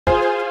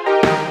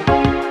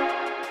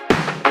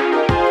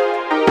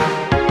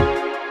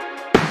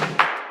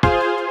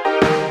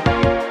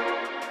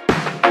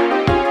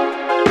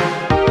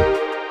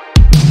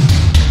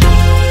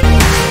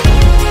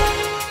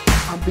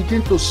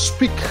to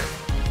speak.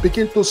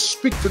 Begin to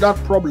speak to that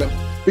problem.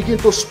 Begin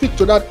to speak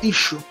to that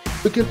issue.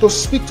 Begin to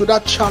speak to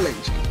that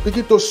challenge.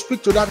 Begin to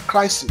speak to that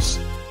crisis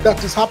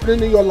that is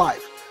happening in your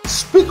life.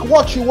 Speak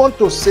what you want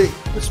to say.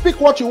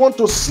 Speak what you want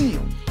to see.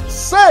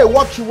 Say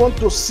what you want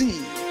to see.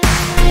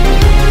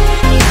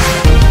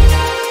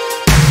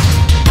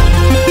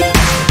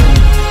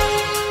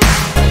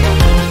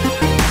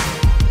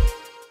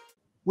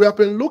 We have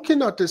been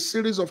looking at a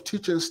series of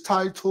teachings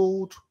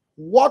titled,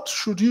 What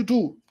Should You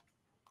Do?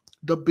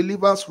 The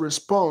Believer's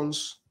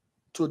Response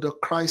to the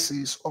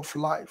Crisis of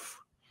Life.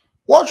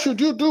 What should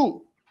you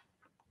do?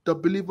 The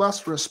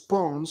believer's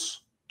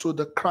response to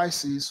the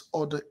crisis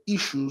or the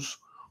issues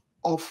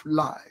of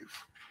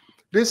life.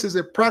 This is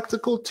a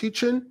practical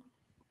teaching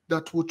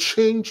that will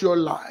change your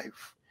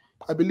life.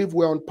 I believe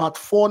we're on part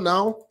 4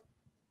 now,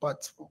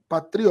 part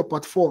 3 or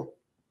part 4.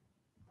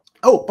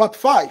 Oh, part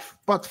 5.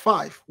 Part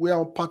 5. We are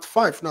on part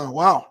 5 now.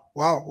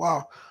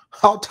 Wow.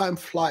 How time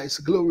flies.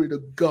 Glory to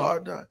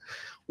God.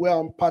 We are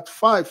on part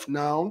 5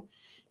 now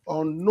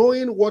on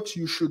knowing what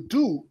you should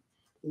do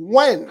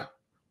when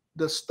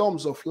the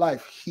storms of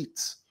life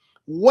hit.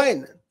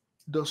 When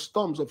the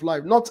storms of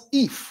life, not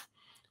if.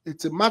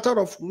 It's a matter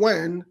of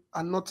when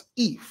and not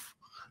if.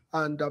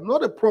 And I'm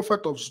not a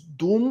prophet of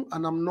doom,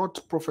 and I'm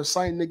not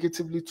prophesying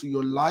negatively to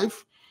your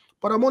life,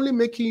 but I'm only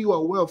making you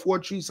aware of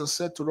what Jesus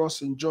said to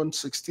us in John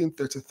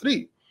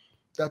 16:33,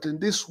 that in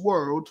this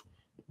world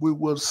we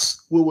will see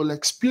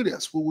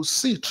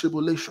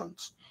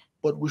tribulations,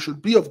 but we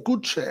should be of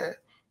good cheer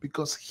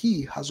because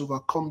he has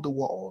overcome the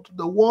world.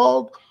 The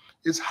world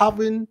is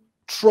having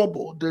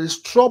trouble. There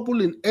is trouble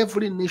in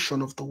every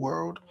nation of the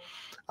world.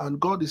 And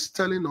God is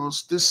telling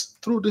us this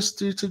through this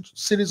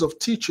series of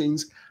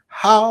teachings,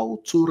 how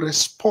to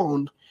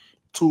respond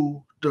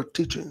to the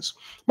teachings.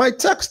 My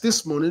text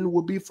this morning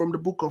will be from the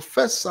book of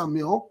 1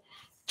 Samuel,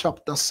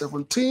 chapter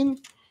 17.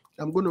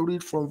 I'm going to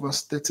read from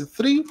verse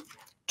 33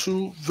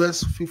 to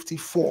verse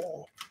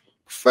 54.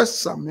 1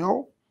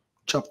 Samuel,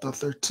 chapter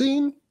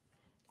 13.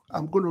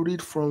 I'm going to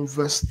read from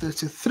verse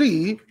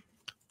 33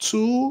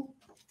 to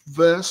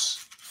verse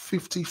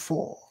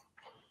 54.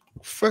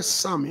 1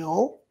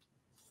 Samuel,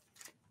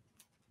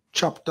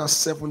 chapter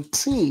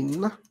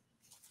 17,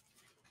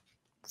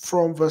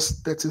 from verse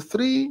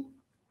 33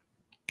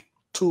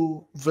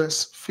 to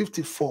verse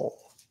 54.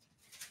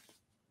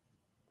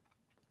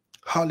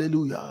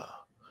 Hallelujah.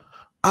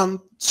 And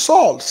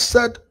Saul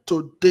said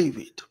to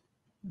David,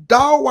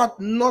 "Thou art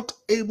not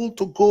able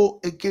to go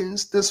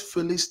against this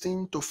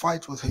Philistine to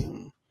fight with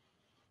him,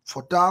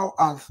 for thou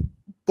art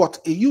but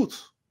a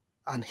youth,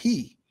 and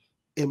he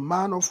a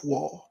man of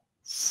war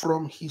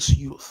from his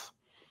youth."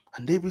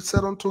 And David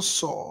said unto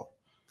Saul,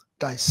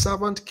 "Thy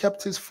servant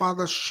kept his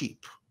father's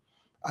sheep,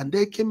 and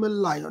there came a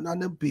lion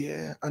and a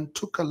bear, and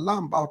took a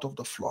lamb out of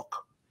the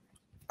flock.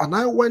 And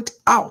I went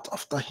out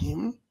after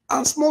him,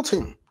 and smote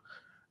him,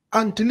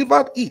 and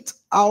delivered it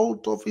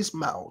out of his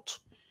mouth.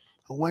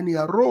 And when he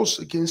arose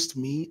against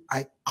me,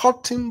 I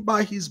caught him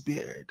by his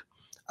beard,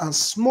 and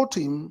smote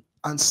him,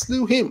 and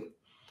slew him.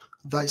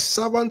 Thy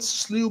servant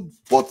slew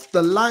both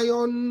the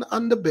lion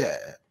and the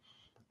bear,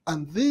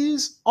 and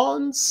this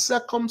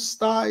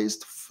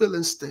uncircumcised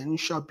Philistine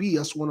shall be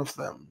as one of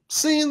them,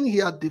 seeing he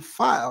had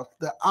defiled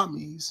the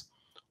armies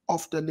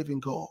of the living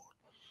God."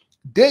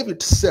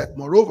 David said,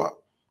 "Moreover,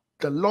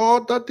 the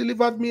Lord that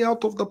delivered me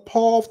out of the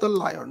paw of the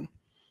lion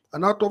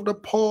and out of the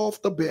paw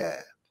of the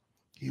bear,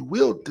 he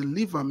will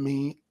deliver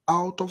me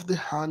out of the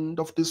hand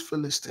of this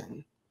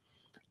Philistine."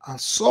 And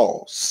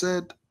Saul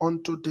said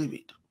unto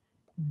David,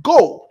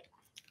 "Go,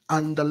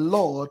 and the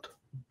Lord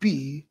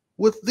be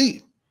with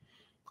thee."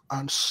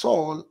 And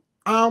Saul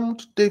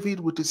armed David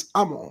with his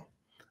armor,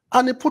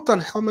 and he put an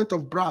helmet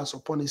of brass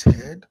upon his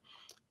head.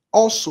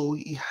 Also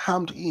he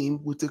armed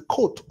him with a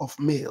coat of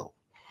mail.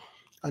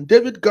 And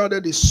David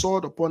gathered his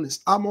sword upon his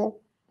armor,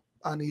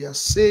 and he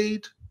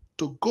essayed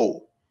to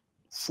go,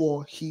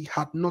 for he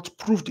had not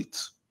proved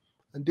it.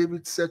 And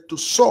David said unto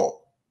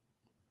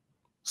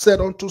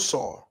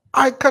Saul,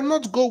 "I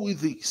cannot go with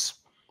these,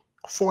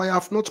 for I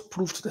have not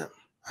proved them."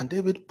 And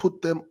David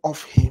put them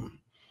off him.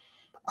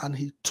 And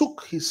he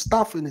took his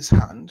staff in his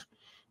hand,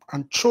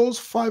 and chose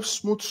 5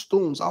 smooth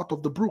stones out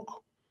of the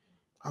brook,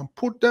 and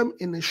put them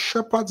in a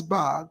shepherd's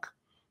bag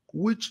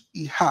which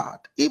he had,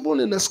 even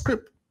in a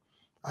scrip.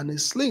 And a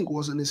sling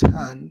was in his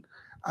hand,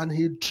 and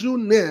he drew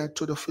near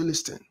to the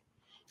Philistine.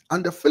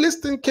 And the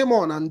Philistine came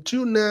on and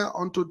drew near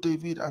unto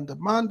David, and the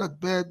man that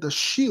bare the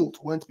shield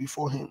went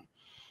before him.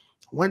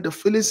 When the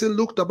Philistine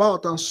looked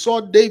about and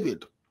saw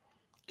David,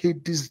 he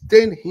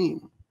disdained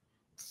him,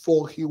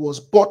 for he was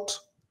but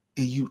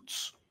a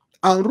youth,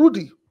 and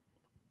ruddy,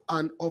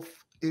 and of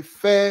a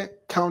fair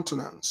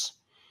countenance.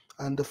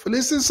 And the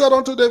Philistine said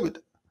unto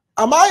David,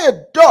 "Am I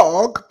a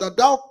dog that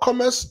thou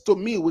comest to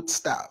me with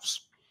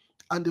staffs?"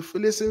 And the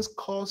Philistines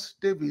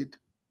cursed David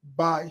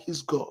by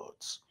his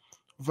gods.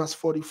 Verse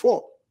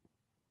 44.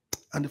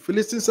 And the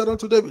Philistine said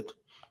unto David,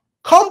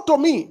 "Come to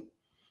me,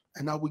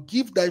 and I will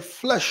give thy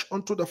flesh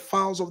unto the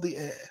fowls of the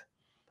air,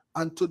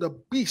 and to the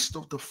beasts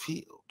of the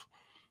field."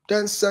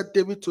 Then said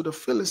David to the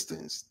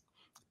Philistines,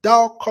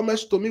 Thou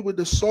comest to me with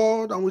the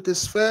sword and with a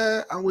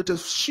spear and with a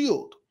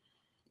shield,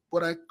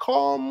 but I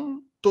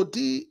come to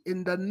thee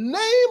in the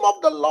name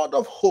of the Lord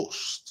of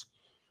hosts,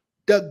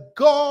 the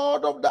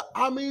God of the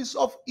armies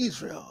of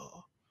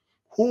Israel,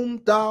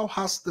 whom thou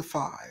hast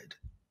defied.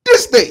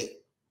 This day,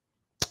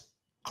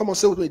 come on,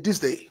 say with me, this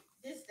day.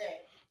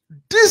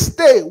 This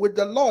day will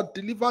the Lord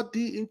deliver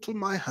thee into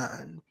my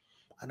hand,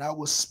 and I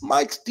will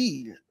smite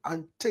thee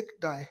and take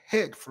thy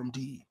head from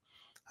thee.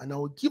 And I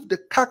will give the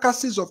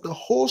carcasses of the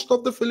host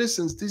of the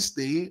Philistines this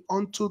day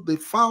unto the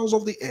fowls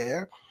of the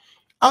air,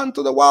 and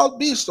to the wild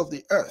beasts of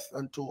the earth,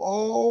 and to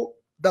all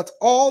that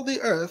all the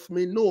earth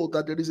may know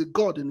that there is a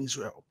God in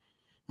Israel.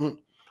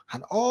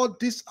 And all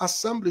this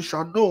assembly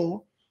shall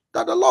know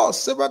that the Lord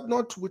saveth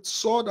not with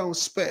sword and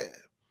spear,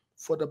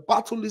 for the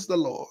battle is the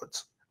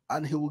Lord's,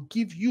 and he will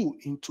give you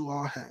into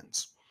our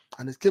hands.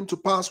 And it came to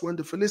pass, when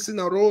the Philistine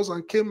arose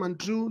and came and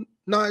drew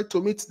nigh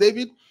to meet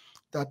David,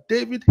 that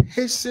David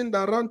hastened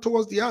and ran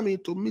towards the army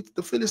to meet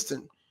the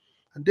Philistine.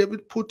 And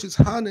David put his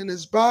hand in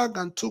his bag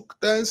and took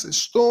thence a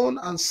stone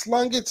and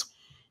slung it,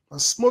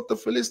 and smote the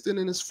Philistine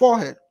in his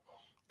forehead,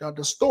 that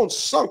the stone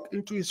sunk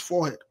into his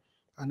forehead,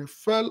 and he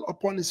fell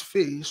upon his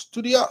face to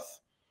the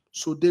earth.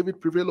 So David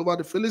prevailed over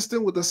the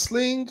Philistine with a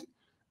sling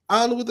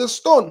and with a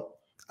stone,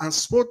 and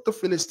smote the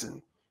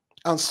Philistine,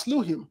 and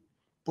slew him,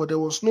 but there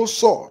was no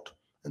sword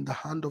in the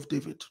hand of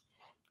David.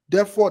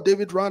 Therefore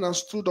David ran and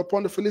stood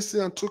upon the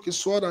Philistine, and took his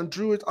sword, and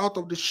drew it out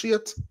of the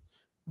sheath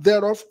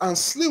thereof, and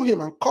slew him,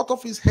 and cut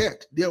off his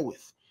head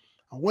therewith.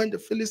 And when the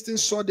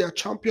Philistines saw their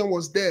champion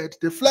was dead,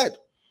 they fled.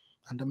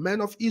 And the men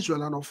of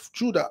Israel and of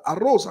Judah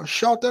arose and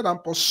shouted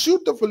and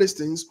pursued the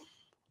Philistines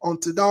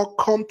until thou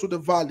come to the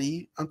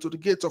valley and to the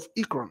gates of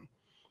Ekron.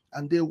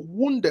 And they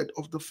wounded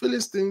of the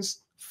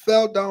Philistines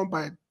fell down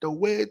by the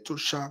way to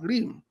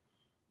Sharim,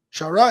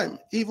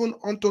 even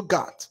unto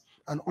Gath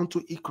and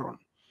unto Ekron.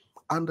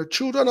 And the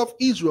children of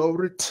Israel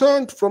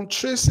returned from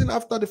chasing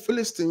after the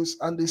Philistines,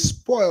 and they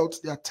spoiled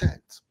their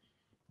tent.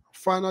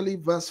 Finally,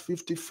 verse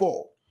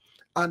 54.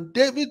 And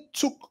David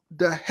took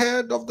the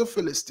head of the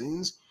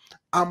Philistines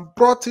and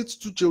brought it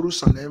to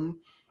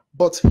Jerusalem,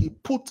 but he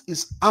put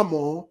his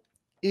armor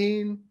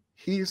in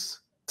his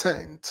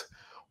tent.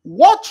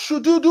 What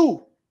should you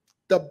do?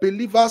 The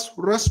believer's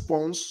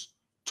response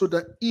to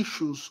the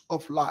issues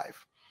of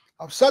life.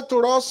 I've said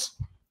to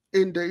us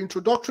in the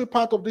introductory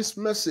part of this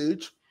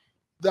message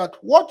that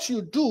what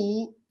you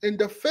do in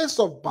the face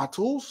of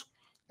battles,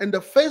 in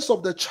the face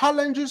of the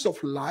challenges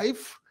of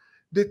life,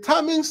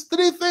 determines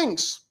three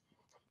things.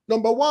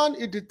 Number one,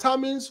 it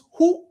determines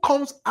who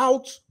comes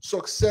out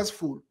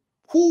successful,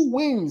 who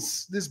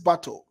wins this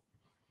battle.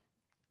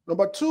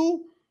 Number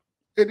two,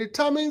 it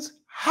determines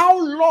how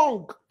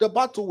long the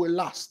battle will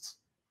last.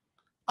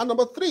 And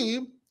number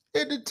three,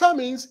 it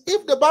determines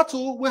if the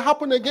battle will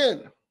happen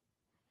again.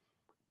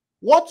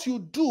 What you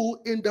do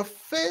in the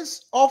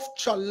face of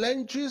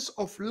challenges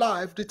of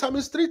life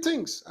determines three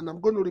things, and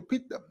I'm going to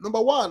repeat them.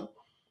 Number one,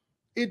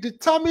 it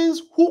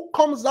determines who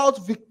comes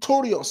out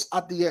victorious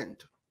at the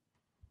end.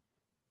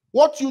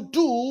 What you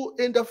do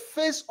in the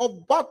face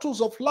of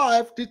battles of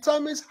life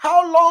determines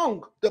how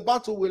long the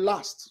battle will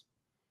last.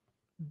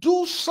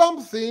 Do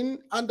something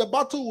and the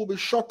battle will be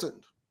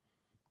shortened.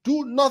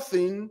 Do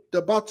nothing,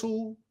 the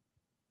battle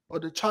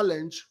or the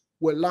challenge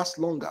will last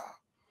longer.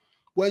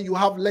 When you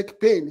have leg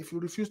pain, if you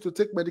refuse to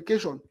take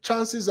medication,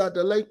 chances are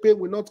the leg pain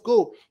will not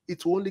go.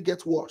 It will only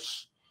get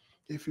worse.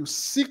 If you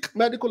seek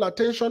medical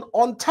attention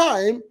on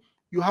time,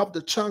 you have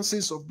the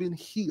chances of being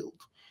healed.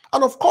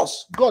 And of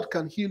course, God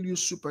can heal you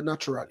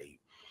supernaturally.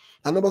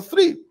 And number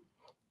three,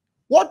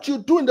 what you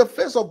do in the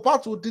face of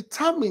battle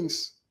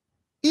determines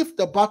if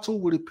the battle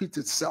will repeat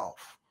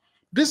itself.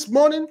 This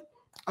morning,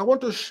 I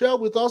want to share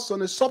with us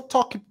on a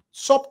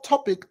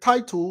subtopic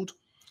titled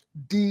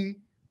The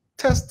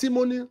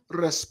Testimony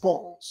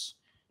Response.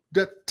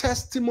 The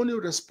Testimony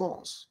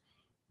Response.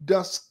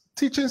 The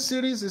teaching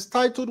series is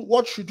titled,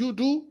 What Should You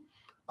Do?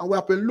 And we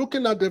have been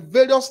looking at the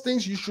various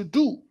things you should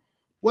do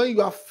when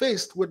you are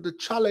faced with the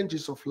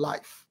challenges of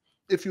life.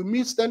 If you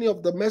missed any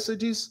of the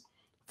messages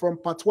from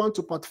part 1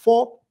 to part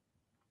 4,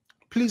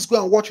 please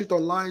go and watch it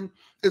online.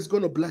 It's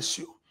going to bless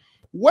you.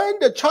 When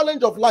the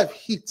challenge of life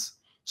hits,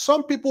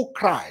 some people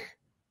cry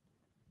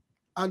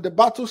and the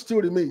battle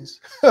still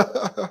remains.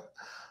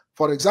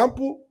 For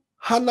example,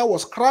 Hannah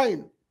was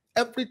crying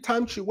every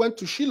time she went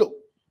to Shiloh.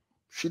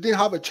 She didn't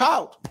have a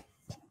child.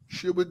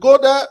 She would go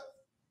there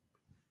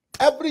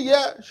every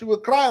year. She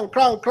would cry and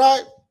cry and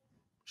cry.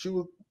 She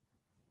would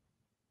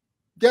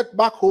get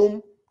back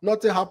home.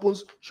 Nothing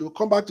happens. She will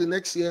come back the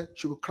next year.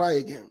 She will cry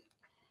again.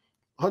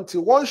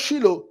 Until one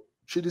Shiloh,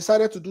 she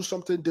decided to do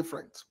something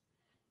different.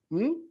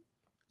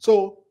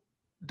 So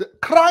the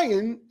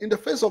crying in the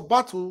face of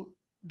battle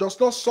does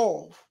not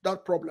solve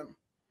that problem.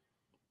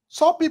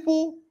 Some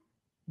people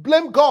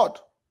blame God.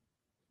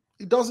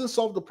 It doesn't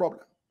solve the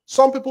problem.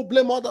 Some people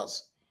blame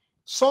others.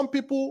 Some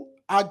people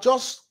are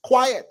just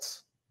quiet.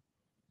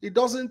 It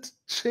doesn't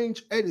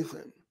change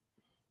anything.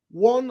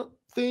 One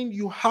thing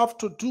you have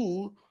to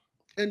do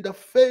in the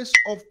face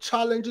of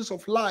challenges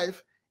of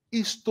life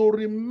is to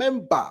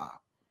remember,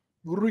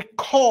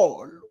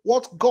 recall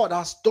what God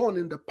has done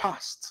in the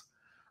past,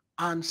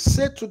 and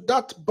say to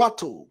that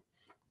battle,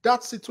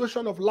 that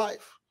situation of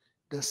life,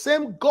 the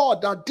same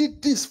God that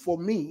did this for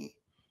me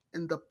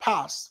in the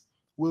past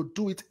will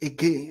do it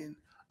again,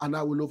 and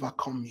I will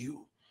overcome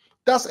you.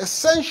 That's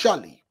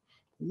essentially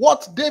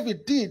what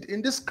David did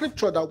in this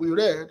scripture that we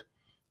read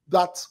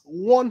that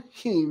won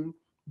him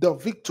the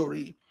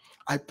victory.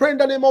 I pray in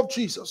the name of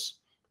Jesus,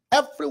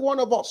 every one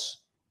of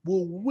us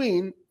will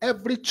win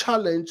every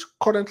challenge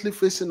currently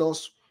facing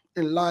us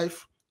in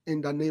life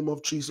in the name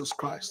of Jesus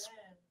Christ.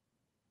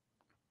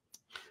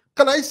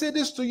 Can I say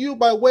this to you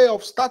by way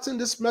of starting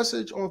this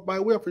message or by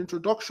way of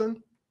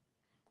introduction?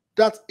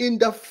 That in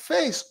the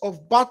face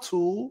of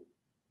battle,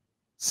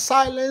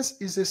 silence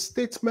is a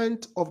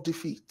statement of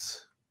defeat.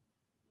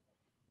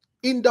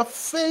 In the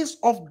face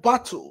of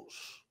battles,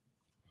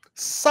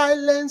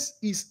 silence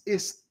is a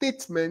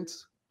statement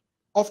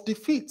of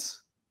defeat.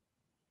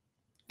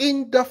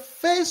 In the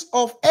face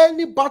of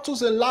any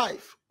battles in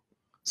life,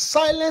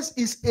 silence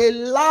is a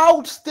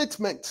loud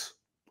statement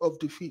of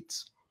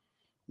defeat.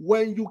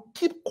 When you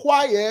keep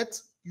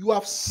quiet, you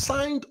have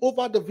signed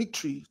over the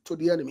victory to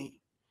the enemy.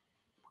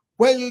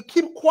 When you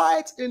keep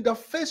quiet in the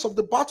face of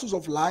the battles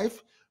of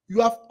life,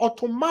 you have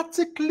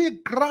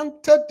automatically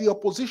granted the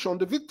opposition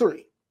the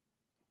victory.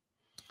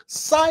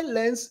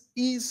 Silence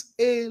is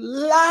a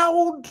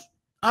loud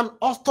and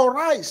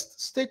authorized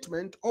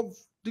statement of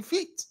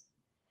defeat.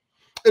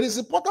 It is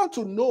important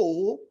to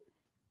know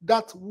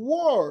that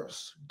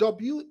wars,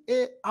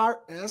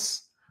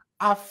 W-A-R-S,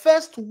 are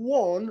first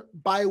won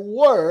by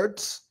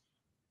words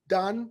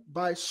than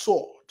by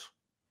sword.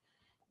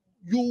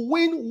 You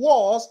win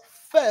wars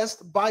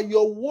first by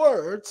your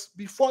words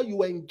before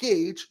you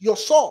engage your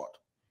sword.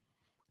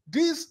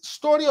 This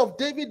story of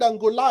David and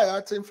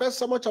Goliath in 1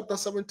 Samuel chapter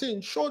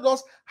 17 showed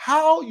us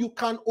how you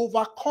can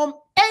overcome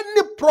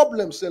any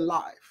problems in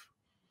life.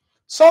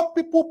 Some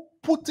people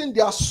put in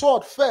their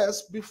sword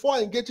first before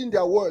engaging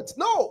their words.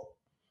 No,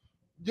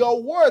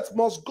 your words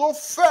must go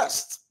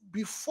first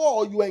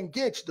before you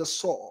engage the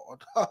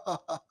sword.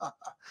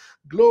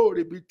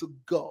 Glory be to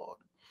God.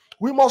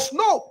 We must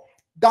know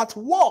that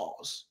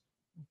wars,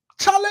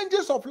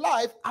 challenges of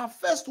life are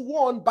first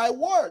won by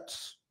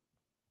words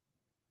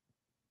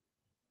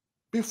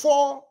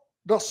before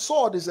the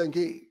sword is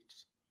engaged.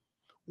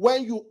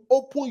 When you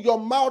open your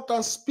mouth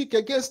and speak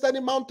against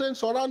any mountain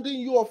surrounding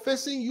you or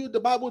facing you, the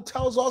Bible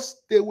tells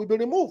us they will be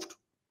removed.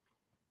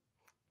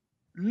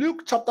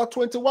 Luke chapter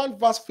 21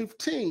 verse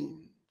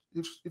 15.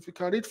 If you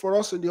can read for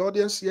us in the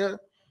audience here.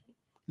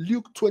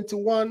 Luke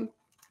 21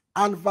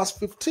 and verse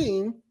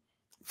 15,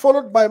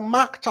 followed by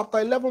Mark chapter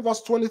 11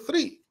 verse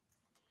 23.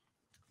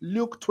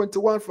 Luke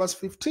 21 verse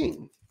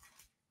 15.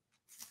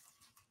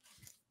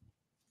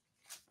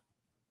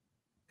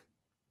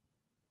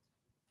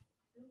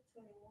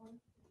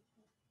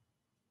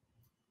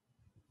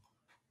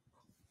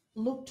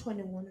 Luke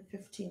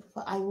 21:15.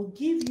 For I will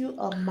give you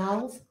a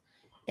mouth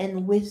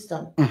and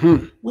wisdom,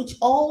 which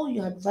all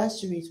your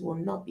adversaries will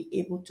not be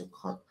able to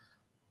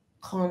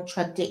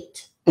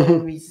contradict or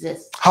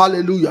resist.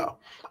 Hallelujah.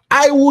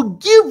 I will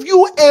give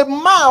you a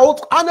mouth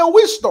and a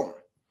wisdom.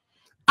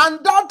 And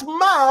that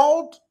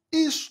mouth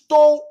is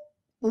to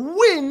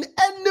win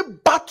any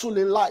battle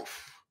in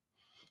life.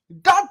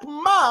 That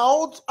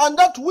mouth and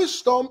that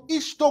wisdom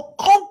is to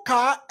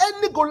conquer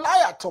any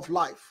Goliath of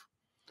life.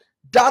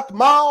 That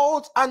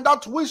mouth and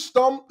that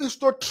wisdom is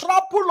to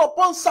trample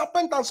upon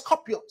serpents and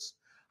scorpions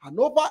and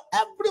over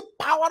every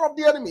power of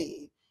the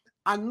enemy,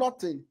 and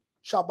nothing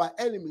shall by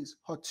enemies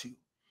hurt you.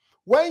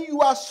 When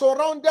you are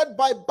surrounded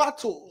by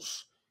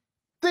battles,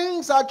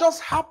 things are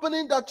just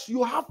happening that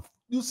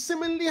you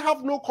seemingly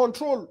have no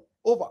control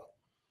over.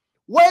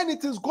 When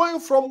it is going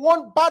from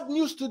one bad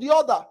news to the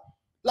other,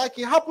 like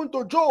it happened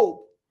to Job,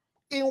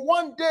 in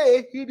one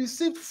day he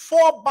received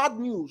 4 bad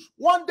news.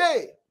 One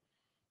day.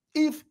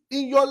 If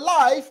in your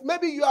life,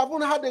 maybe you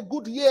haven't had a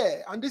good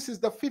year and this is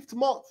the 5th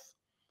month,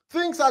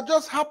 things are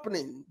just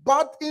happening,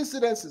 bad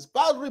incidences,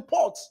 bad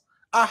reports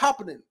are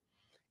happening.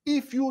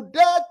 If you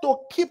dare to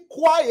keep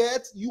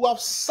quiet, you have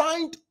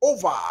signed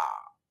over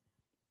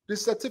the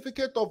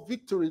certificate of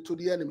victory to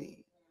the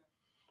enemy.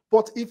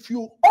 But if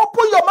you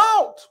open your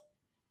mouth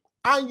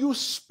and you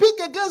speak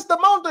against the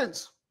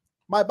mountains,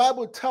 my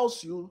Bible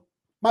tells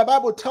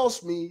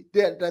me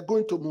they're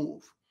going to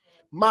move.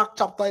 Mark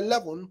chapter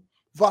 11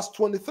 verse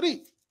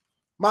 23.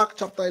 Mark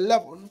chapter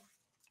 11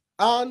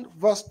 and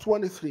verse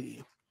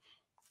 23.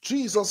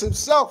 Jesus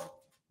himself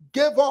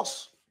gave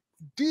us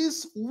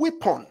this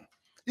weapon.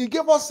 He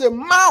gave us a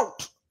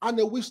mouth and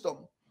a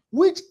wisdom,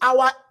 which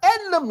our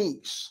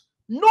enemies,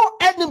 no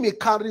enemy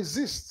can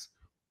resist.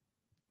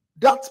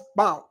 That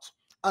mouth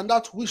and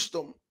that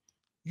wisdom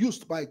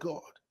used by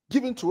God,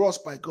 given to us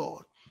by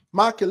God.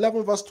 Mark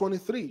 11 verse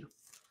 23.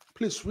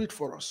 Please read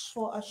for us.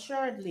 For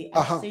assuredly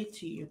I say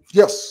to you,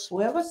 yes,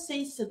 whoever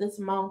says to this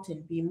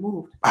mountain, be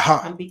moved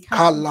and be cast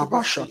Aha. into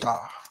the sea, Kalabashata.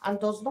 and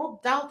does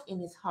not doubt in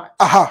his heart,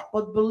 Aha.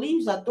 but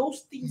believes that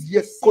those things he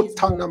says will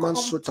come to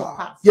Yekotanamansota.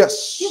 pass,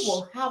 Yes. he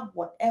will have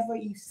whatever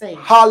he says.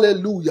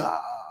 Hallelujah.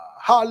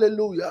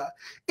 Hallelujah.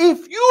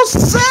 If you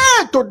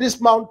say to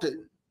this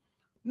mountain,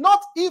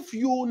 not if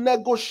you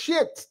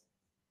negotiate,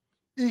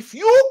 if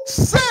you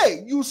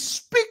say, you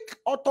speak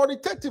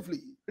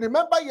authoritatively.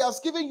 Remember, he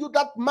has given you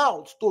that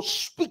mouth to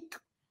speak.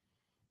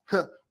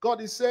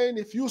 God is saying,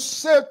 if you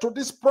say to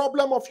this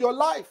problem of your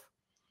life,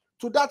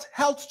 to that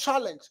health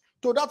challenge,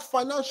 to that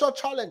financial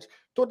challenge,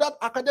 to that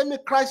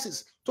academic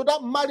crisis, to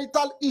that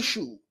marital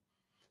issue,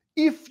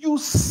 if you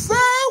say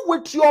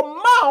with your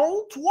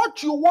mouth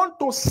what you want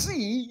to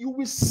see, you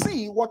will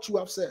see what you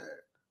have said.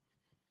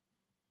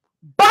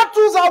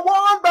 Battles are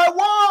won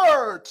by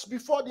words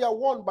before they are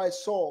won by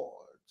swords.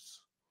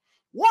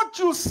 What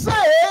you say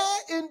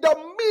in the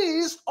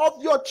midst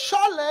of your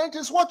challenge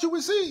is what you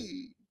will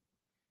see.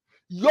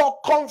 Your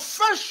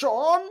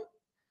confession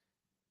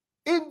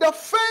in the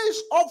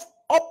face of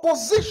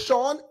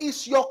opposition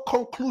is your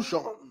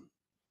conclusion.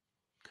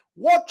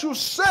 What you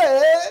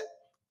say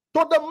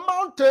to the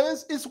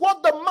mountains is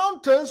what the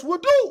mountains will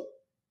do.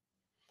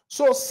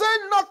 So say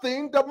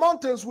nothing, the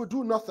mountains will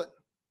do nothing.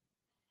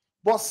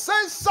 But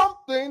say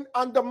something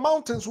and the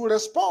mountains will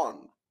respond.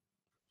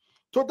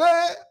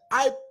 Today,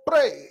 I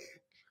pray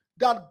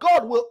that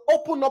God will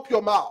open up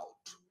your mouth.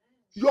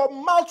 Your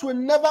mouth will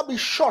never be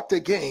shut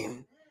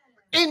again.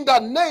 In the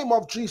name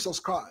of Jesus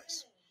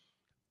Christ.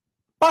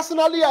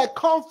 Personally, I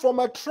come from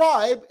a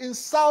tribe in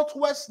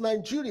southwest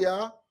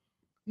Nigeria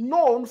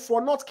known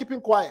for not keeping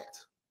quiet.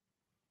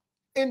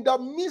 In the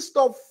midst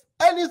of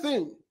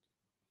anything,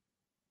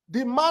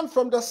 the man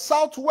from the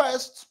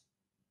southwest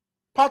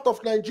part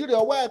of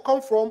Nigeria, where I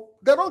come from,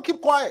 they don't keep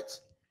quiet.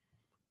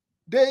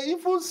 They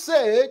even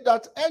say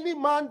that any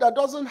man that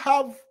doesn't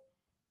have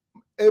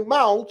a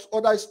mouth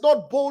or that is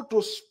not bold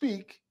to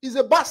speak is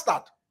a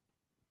bastard.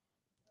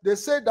 They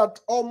say that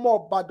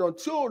ọmọ Ìbàdàn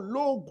tí ò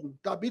lóògùn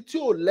tàbí tí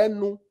ò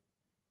lẹ́nu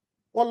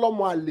wọ́n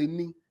lọ́mọ àlè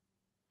ni.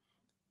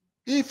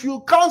 If you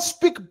can't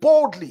speak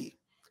boldly,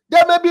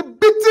 they may be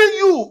beating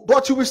you,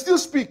 but you will still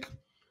speak.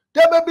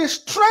 They may be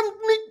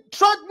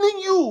strengthening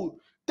you.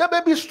 They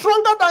may be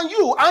stronger than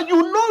you, and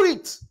you know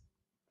it.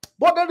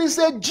 But there is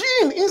a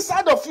gene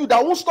inside of you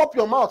that won't stop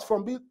your mouth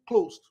from being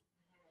closed.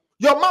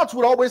 Your mouth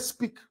will always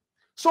speak.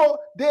 So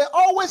they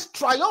always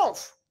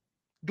triumph.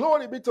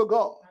 Glory be to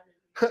God.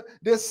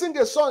 They sing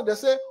a song, they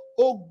say,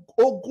 Ogun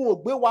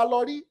ògbé wa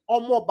lórí,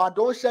 ọmọ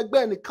Ìbàdàn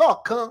ṣẹgbẹ́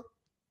ẹnìkọ̀ọ̀kan.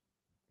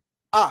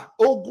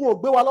 Ogun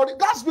ògbé wa lórí.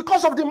 That's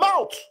because of the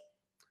mouth.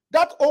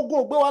 That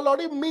Ogun ògbé wa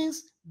lórí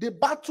means the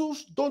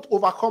battles don't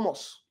overcome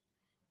us.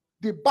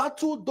 The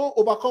battle don't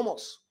overcome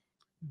us.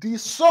 The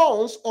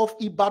sons of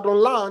Ibadan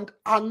land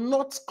are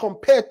not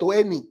compared to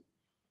any.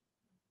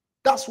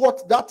 That's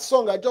what that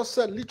song I just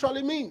said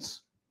literally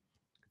means.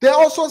 They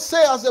also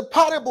say as a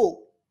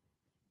parable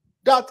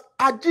that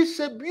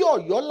ajíṣebí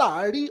Ọ̀yọ́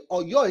láàrí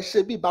Ọ̀yọ́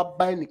ìṣebí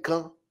bàbá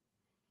ẹnìkan.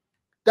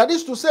 That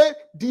is to say,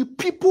 the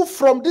people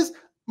from this,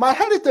 my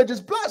heritage is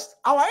blessed.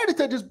 Our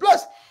heritage is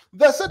blessed.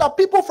 They say that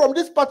people from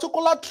this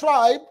particular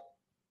tribe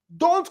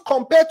don't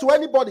compare to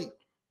anybody.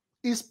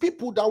 It's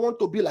people that want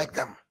to be like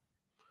them.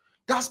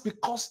 That's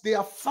because they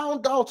have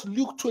found out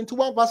Luke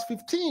 21 verse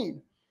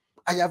 15.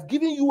 I have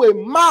given you a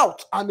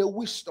mouth and a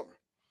wisdom.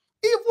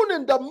 Even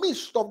in the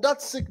midst of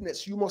that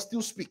sickness, you must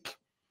still speak.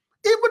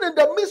 Even in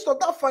the midst of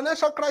that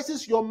financial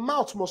crisis, your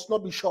mouth must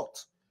not be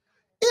shut.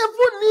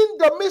 Even in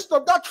the midst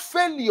of that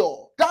failure,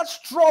 that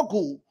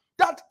struggle,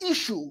 that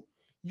issue,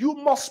 you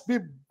must be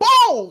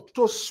bold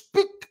to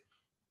speak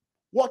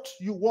what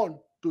you want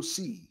to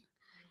see.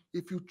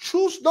 If you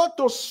choose not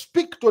to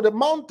speak to the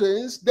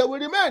mountains, they will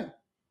remain.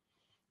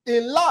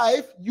 In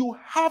life, you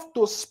have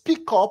to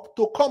speak up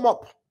to come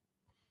up.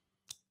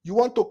 You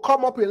want to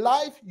come up in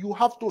life, you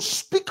have to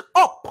speak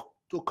up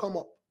to come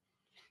up.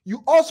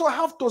 You also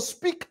have to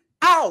speak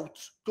out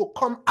to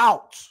come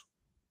out.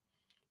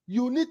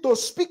 You need to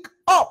speak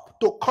up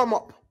to come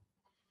up.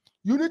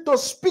 You need to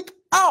speak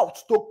out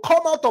to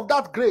come out of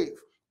that grave,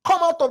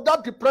 come out of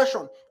that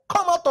depression,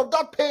 come out of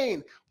that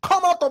pain,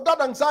 come out of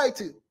that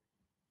anxiety,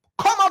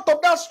 come out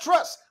of that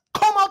stress,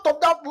 come out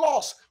of that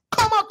loss,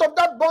 come out of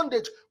that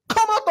bondage,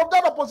 come out of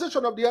that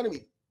opposition of the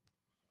enemy.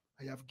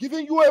 I have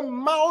given you a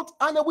mouth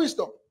and a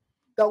wisdom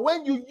that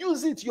when you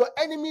use it, your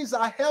enemies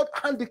are held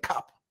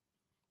handicapped.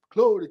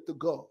 Glory to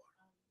God.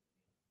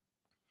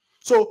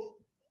 So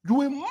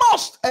we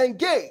must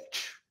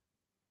engage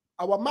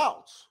our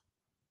mouths,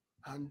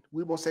 and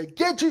we must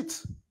engage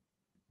it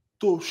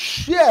to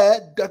share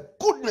the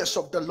goodness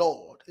of the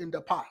Lord in the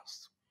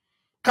past.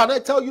 Can I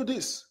tell you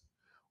this?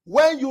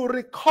 When you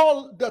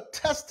recall the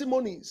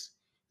testimonies,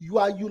 you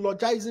are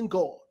eulogizing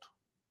God.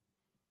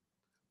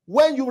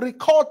 When you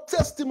recall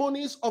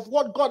testimonies of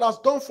what God has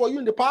done for you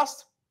in the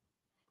past,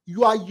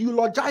 you are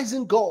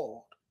eulogizing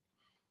God.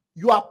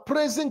 You are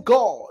praising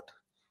God.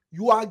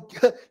 You are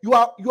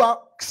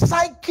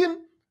psyching,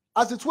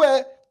 as it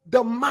were,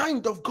 the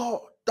mind of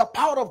God, the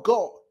power of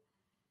God.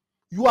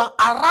 You are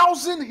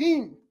arousing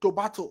him to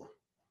battle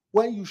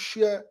when you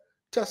share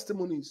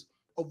testimonies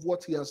of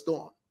what he has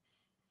done.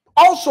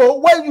 Also,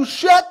 when you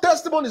share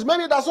testimonies,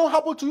 maybe it doesn't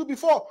happen to you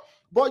before,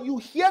 but you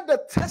hear the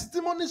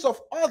testimonies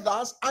of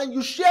others and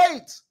you share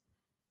it.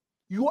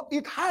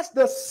 It has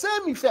the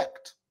same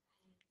effect.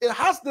 It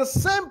has the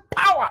same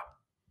power.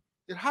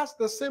 It has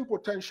the same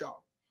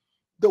potential.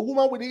 The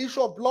woman with the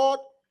issue of blood,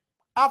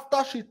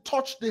 after she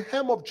touched the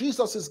hem of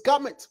Jesus'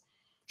 garment,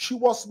 she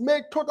was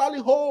made totally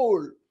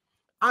whole.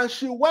 And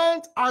she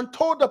went and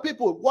told the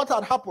people what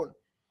had happened.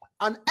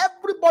 And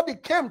everybody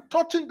came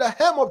touching the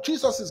hem of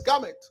Jesus'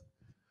 garment.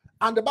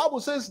 And the Bible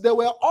says they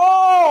were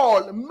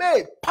all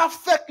made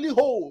perfectly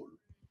whole.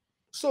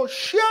 So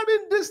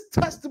sharing these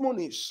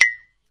testimonies,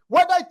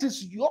 whether it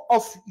is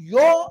of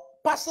your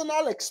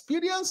personal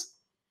experience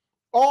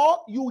or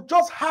you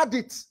just had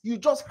it,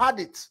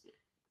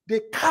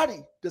 they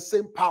carry the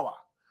same power.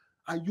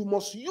 And you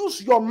must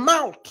use your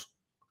mouth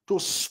to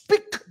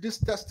speak these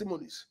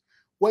testimonies.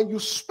 When you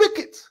speak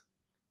it,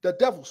 the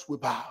devils will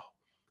bow.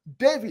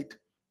 David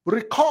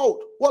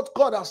recalled what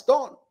God has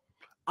done,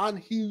 and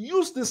he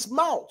used his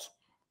mouth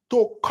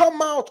to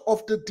come out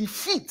of the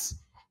defeat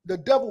the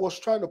devil was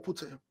trying to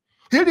put him.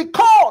 He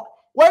recalled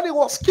when he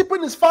was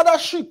keeping his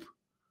father's sheep.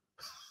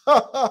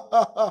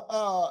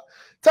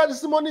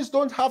 Testimonies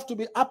don't have to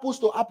be apples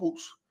to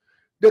apples.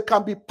 They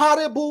can be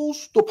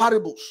parables to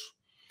parables.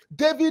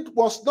 David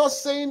was not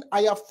saying,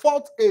 I have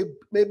fought a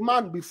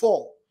man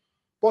before,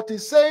 but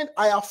he's saying,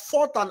 I have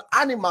fought an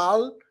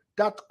animal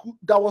that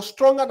was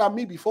stronger than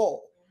me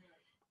before.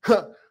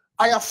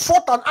 I have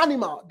fought an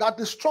animal that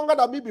is stronger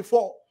than me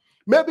before.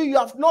 Maybe you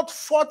have not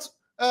fought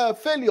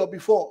failure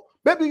before.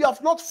 Maybe you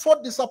have not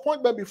fought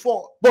disappointment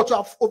before, but you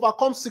have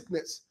overcome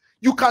sickness.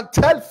 You can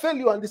tell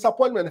failure and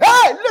disappointment,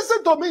 hey,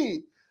 listen to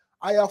me.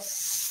 I have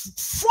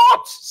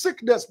fought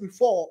sickness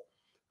before.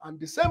 And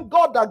the same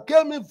God that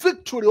gave me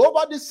victory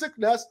over this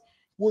sickness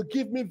will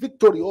give me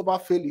victory over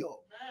failure.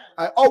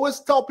 I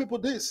always tell people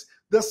this.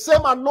 The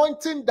same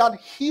anointing that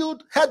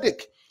healed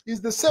headache is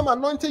the same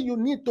anointing you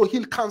need to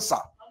heal cancer.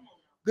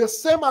 The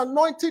same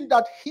anointing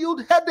that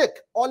healed headache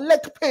or leg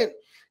pain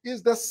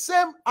is the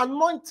same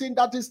anointing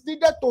that is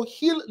needed to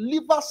heal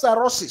liver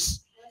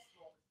cirrhosis.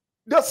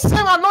 The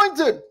same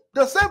anointing,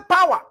 the same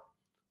power.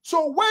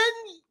 So when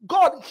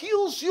God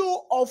heals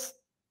you of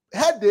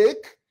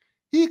headache,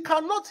 he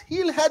cannot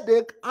heal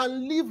headache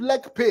and leave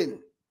leg pain.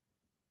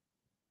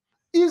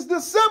 It's the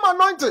same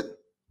anointing.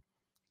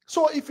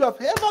 So if you have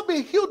ever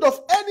been healed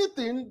of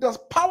anything, the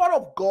power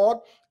of God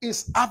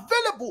is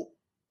available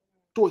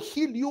to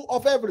heal you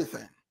of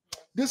everything.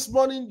 This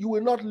morning, you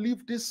will not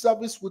leave this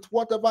service with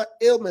whatever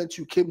ailment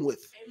you came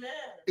with. Amen.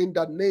 In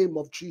the name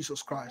of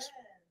Jesus Christ.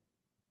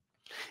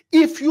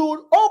 Amen. If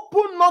you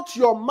open not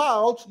your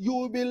mouth, you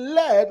will be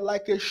led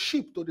like a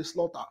sheep to the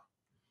slaughter.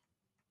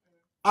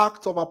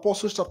 Acts of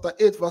Apostles chapter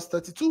 8 verse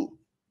 32.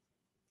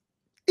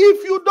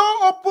 If you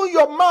don't open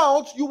your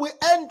mouth, you will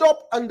end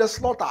up in the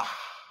slaughter.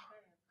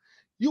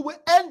 You will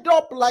end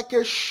up like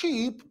a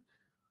sheep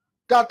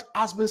that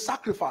has been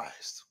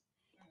sacrificed.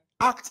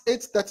 Acts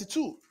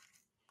 8:32.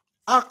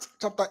 Acts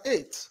chapter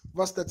 8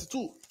 verse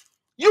 32.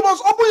 You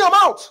must open your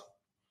mouth.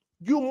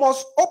 You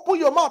must open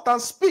your mouth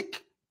and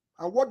speak.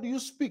 And what do you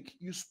speak?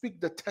 You speak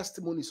the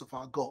testimonies of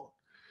our God.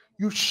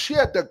 You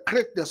share the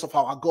greatness of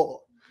our God.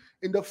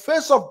 In the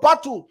face of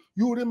battle,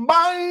 you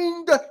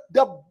remind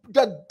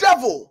the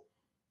devil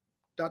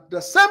that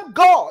the same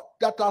God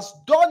that has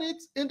done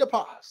it in the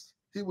past,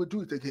 he will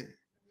do it again.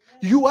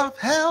 You have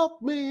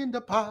helped me in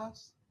the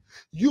past.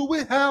 You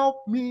will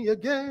help me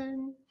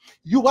again.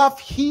 You have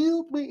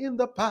healed me in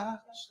the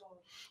past.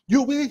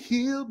 You will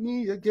heal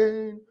me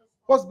again.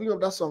 What's the beginning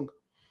of that song?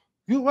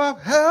 You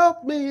have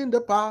helped me in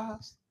the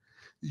past.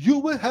 You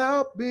will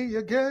help me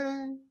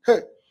again.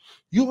 Hey,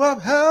 you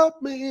have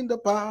helped me in the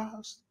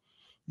past.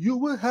 You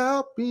will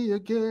help me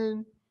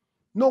again.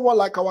 No one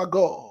like our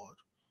God.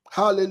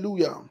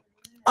 Hallelujah.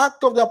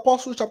 Act of the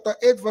Apostles chapter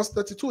 8 verse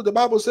 32. The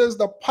Bible says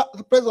the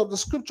place of the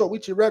scripture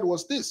which he read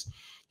was this.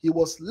 He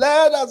was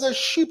led as a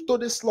sheep to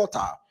the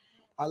slaughter.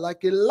 And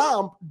like a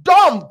lamb,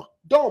 dumb,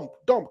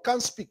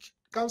 can't speak.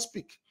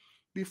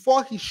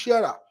 Before his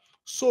shearer.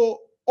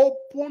 So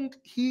opened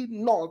he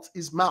not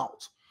his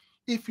mouth.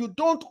 If you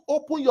don't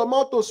open your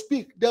mouth to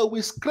speak, they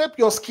will scrape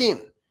your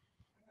skin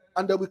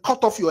and they will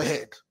cut off your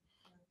head.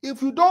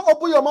 If you don't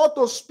open your mouth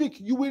to speak,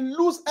 you will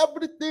lose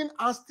everything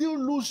and still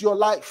lose your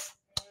life.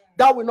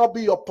 That will not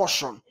be your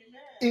portion.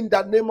 In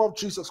the name of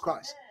Jesus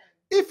Christ.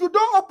 If you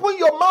don't open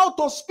your mouth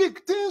to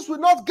speak, things will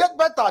not get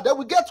better. They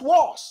will get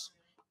worse.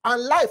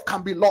 And life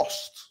can be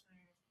lost.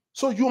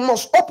 So you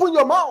must open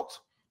your mouth.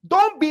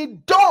 Don't be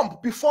dumb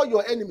before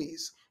your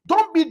enemies.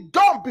 Don't be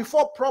dumb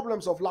before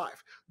problems of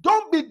life.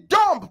 Don't be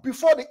dumb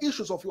before the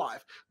issues of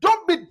life.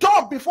 Don't be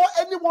dumb before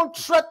anyone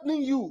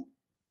threatening you.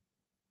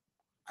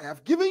 I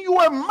have given you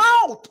a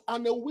mouth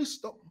and a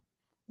wisdom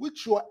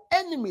which your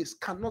enemies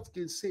cannot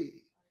gainsay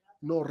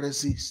nor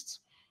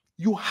resist.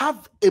 You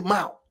have a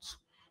mouth.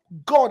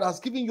 God has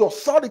given you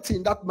authority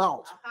in that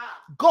mouth.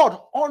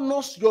 God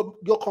honors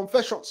your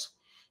confessions.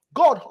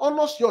 God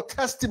honors your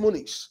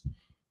testimonies.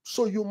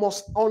 So you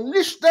must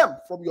unleash them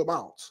from your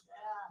mouth.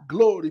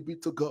 Glory be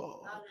to God.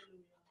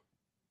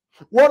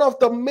 One of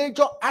the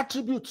major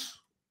attributes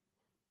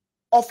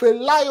of a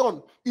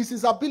lion is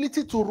his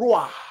ability to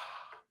roar.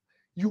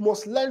 You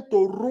must learn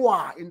to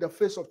roar in the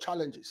face of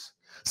challenges.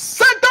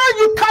 Satan,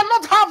 you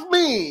cannot have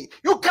me.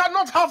 You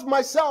cannot have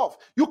myself.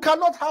 You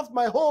cannot have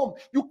my home.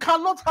 You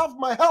cannot have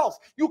my health.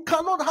 You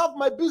cannot have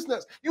my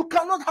business. You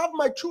cannot have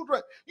my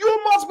children.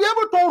 You must be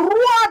able to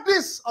roar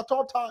this at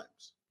all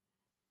times.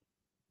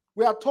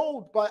 We are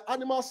told by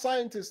animal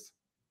scientists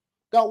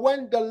that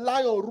when the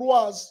lion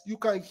roars, you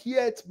can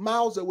hear it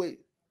miles away.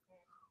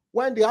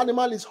 When the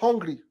animal is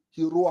hungry,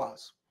 he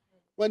roars.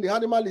 When the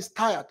animal is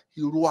tired,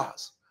 he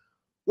roars.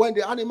 When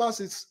the animal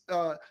is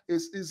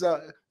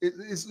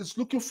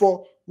looking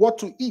for what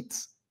to eat,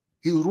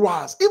 he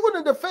roars. Even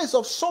in the face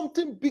of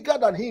something bigger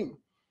than him.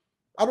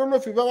 I don't know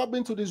if you've ever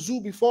been to the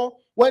zoo before.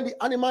 When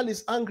the animal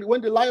is angry,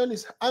 when the lion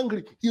is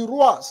angry, he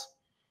roars.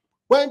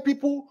 When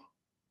people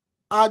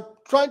are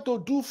trying to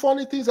do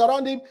funny things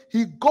around him,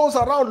 he goes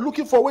around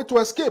looking for a way to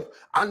escape.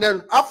 And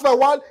then after a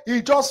while,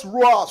 he just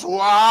roars.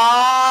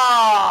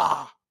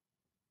 Wow!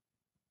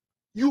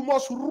 You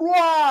must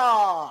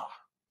roar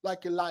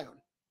like a lion.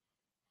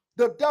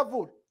 The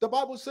devil, the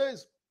Bible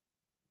says,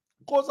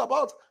 goes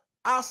about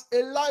as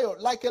a lion,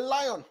 like a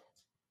lion.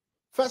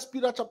 1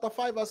 Peter chapter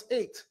 5 verse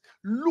 8.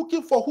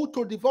 Looking for who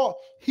to devour.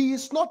 He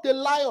is not a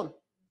lion.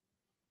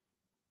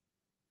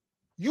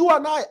 You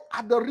and I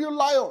are the real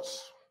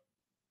lions.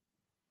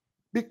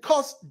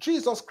 Because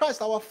Jesus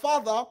Christ, our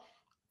Father,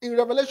 in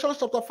Revelation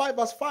chapter 5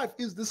 verse 5,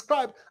 is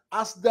described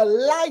as the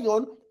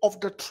lion of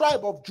the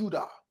tribe of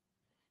Judah.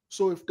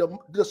 So if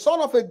the son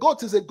of a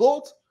goat is a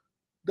goat,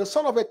 the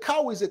son of a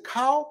cow is a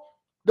cow,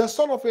 the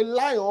son of a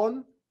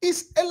lion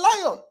is a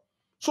lion.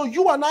 So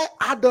you and I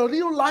are the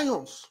real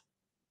lions.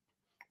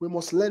 We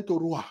must learn to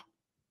roar.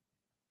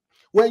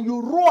 When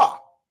you roar,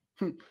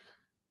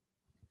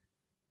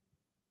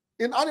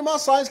 in animal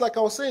science, like I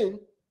was saying,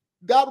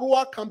 that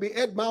roar can be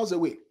heard miles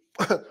away.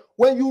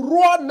 When you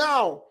roar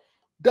now,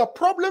 the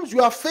problems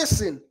you are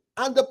facing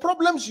and the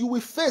problems you will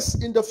face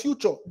in the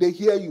future, they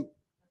hear you.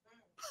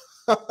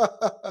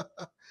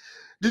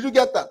 Did you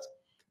get that?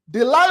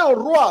 The lion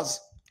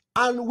roars,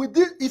 and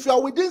if you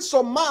are within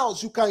some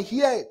miles, you can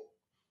hear it.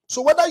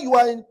 So whether you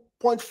are in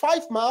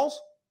 0.5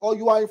 miles or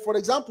you are in, for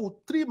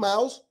example, 3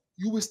 miles,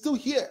 you will still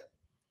hear.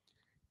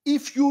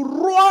 If you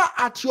roar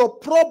at your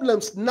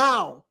problems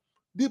now,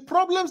 the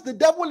problems the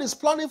devil is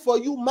planning for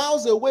you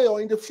miles away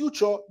or in the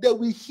future, they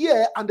will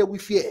hear and they will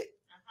fear.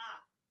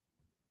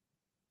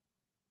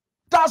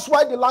 That's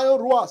why the lion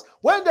roars.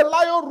 When the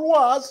lion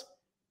roars,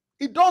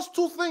 it does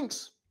two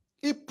things.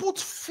 It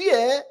puts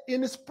fear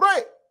in its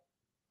prey.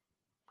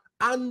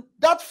 And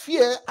that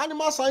fear,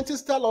 animal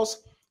scientists tell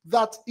us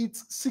that it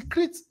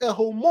secretes a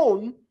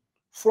hormone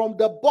from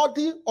the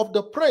body of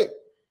the prey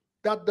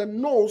that the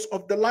nose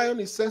of the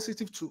lion is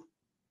sensitive to.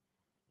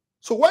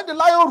 So when the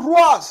lion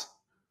roars,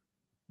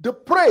 the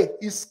prey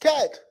is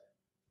scared.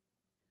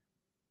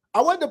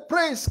 And when the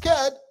prey is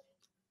scared,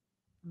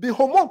 the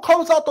hormone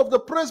comes out of the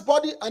prey's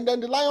body, and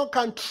then the lion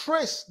can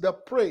trace the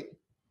prey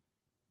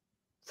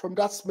from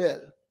that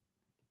smell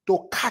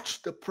to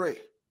catch the prey.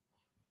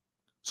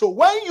 So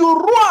when you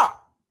roar,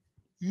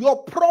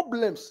 your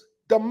problems,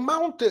 the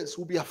mountains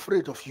will be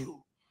afraid of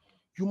you.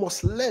 You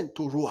must learn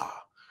to roar.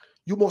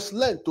 You must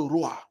learn to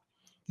roar.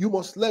 You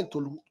must learn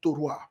to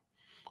roar.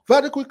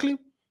 Very quickly,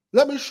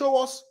 let me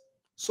show us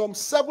some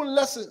 7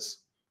 lessons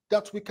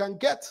that we can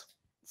get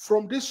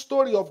from this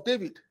story of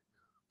David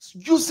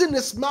using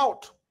his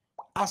mouth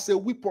as a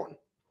weapon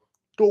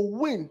to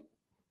win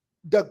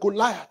the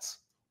Goliath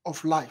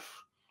of life.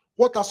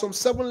 What are some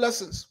 7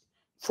 lessons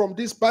from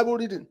this Bible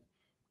reading?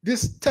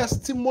 This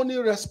testimony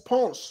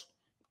response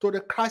to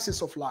the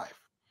crisis of life.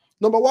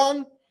 Number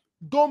 1,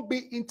 don't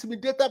be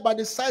intimidated by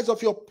the size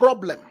of your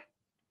problem.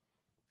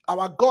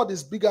 Our God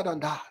is bigger than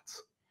that.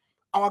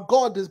 Our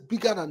God is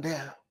bigger than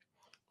them.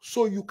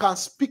 So you can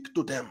speak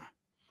to them.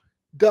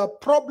 The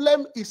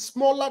problem is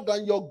smaller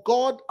than your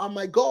God and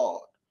my God.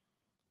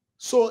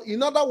 So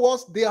in other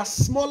words, they are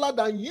smaller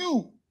than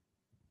you.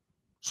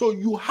 So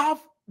you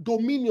have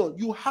dominion,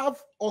 you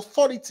have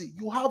authority,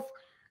 you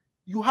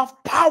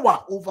have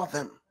power over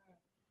them.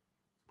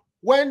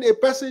 When a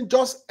person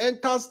just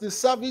enters the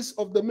service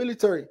of the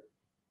military,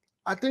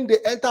 I think they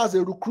enter as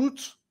a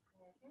recruit.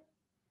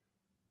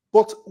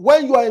 But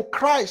when you are in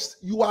Christ,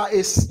 you are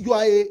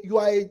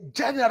a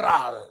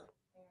general.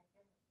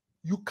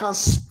 You can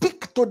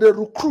speak to the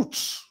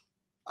recruits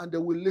and they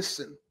will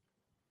listen.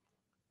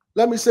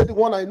 Let me say the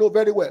one I know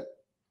very well.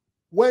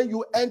 When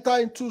you enter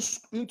into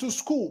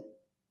school,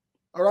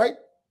 all right,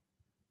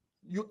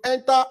 you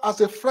enter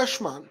as a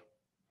freshman,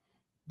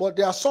 but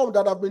there are some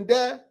that have been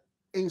there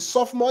in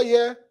sophomore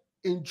year,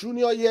 in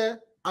junior year,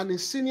 and in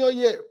senior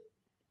year.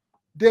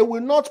 They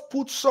will not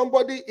put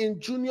somebody in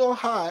junior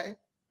high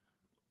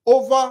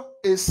over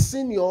a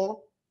senior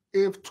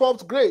in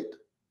 12th grade.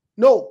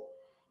 No.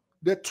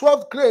 The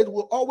 12th grade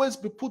will always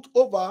be put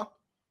over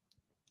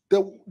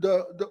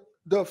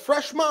the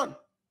freshman.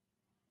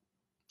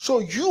 So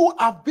you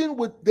have been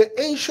with the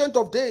Ancient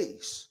of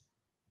Days.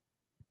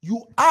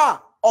 You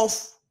are of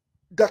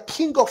the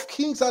King of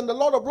Kings and the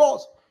Lord of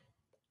Lords.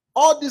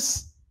 All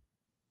these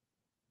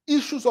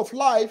issues of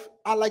life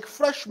are like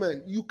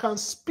freshmen. You can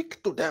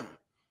speak to them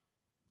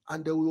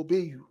and they will obey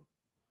you.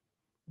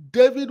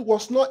 David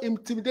was not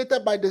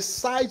intimidated by the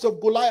size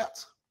of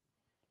Goliath,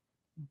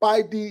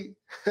 by the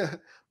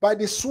by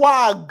the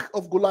swag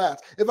of Goliath.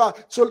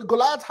 So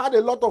Goliath had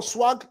a lot of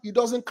swag. He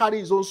doesn't carry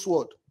his own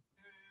sword.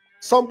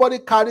 Somebody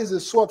carries a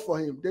sword for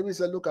him. David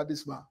said, look at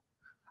this man.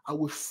 I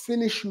will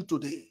finish you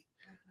today.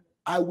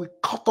 I will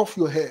cut off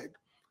your head.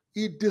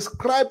 He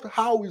described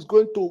how he's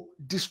going to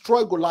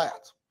destroy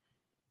Goliath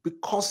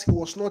because he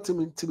was not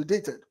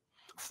intimidated.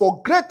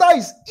 For greater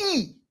is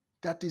he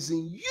that is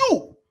in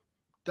you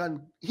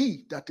than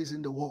he that is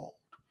in the world.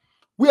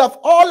 We have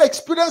all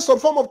experienced some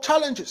form of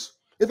challenges.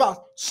 In fact,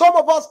 some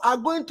of us are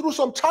going through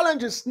some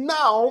challenges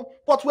now,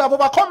 but we have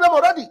overcome them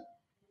already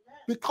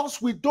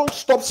because we don't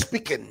stop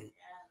speaking.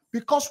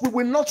 Because we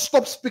will not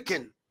stop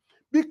speaking.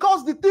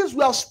 Because the things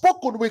we have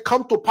spoken will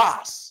come to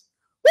pass.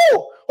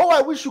 Woo! Oh,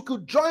 I wish you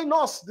could join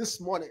us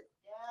this morning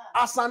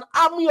as an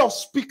army of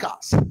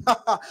speakers,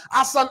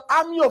 as an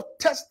army of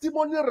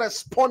testimony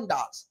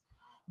responders.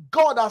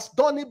 God has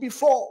done it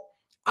before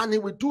and he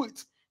will do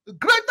it.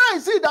 Greater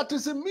is he that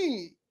is in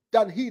me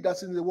than he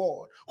that's in the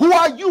world. Who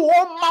are you,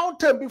 O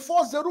mountain,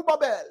 before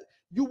Zerubbabel?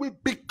 You will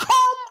become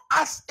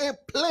as a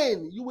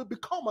plain. You will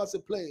become as a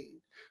plain.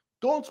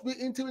 Don't be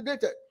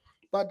intimidated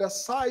by the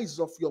size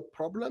of your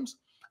problems.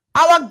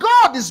 Our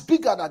God is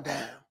bigger than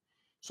them.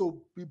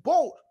 So be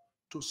bold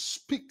to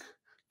speak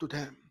to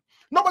them.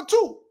 Number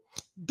two,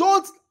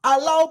 don't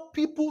allow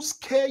people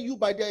scare you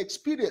by their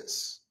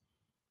experience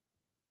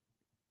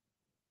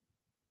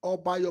or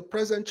by your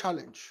present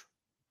challenge.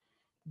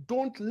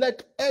 Don't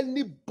let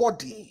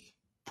anybody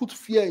put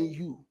fear in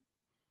you.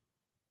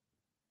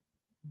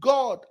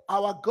 God,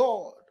 our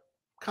God,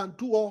 can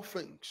do all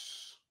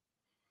things.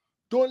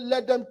 Don't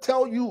let them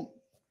tell you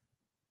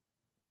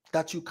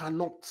that you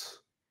cannot.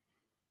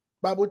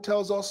 Bible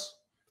tells us,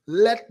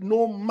 let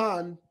no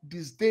man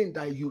disdain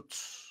thy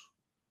youth.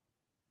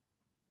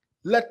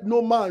 Let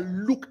no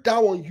man look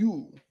down on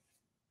you.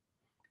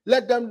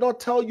 Let them not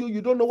tell you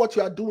you don't know what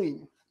you are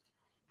doing.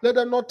 Let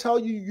them not tell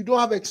you you don't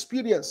have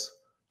experience,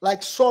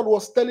 like Saul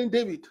was telling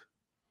David.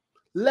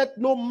 Let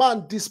no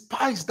man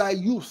despise thy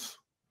youth.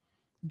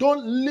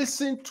 Don't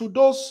listen to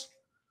those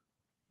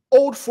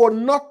old for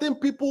nothing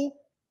people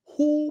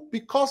who,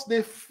 because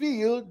they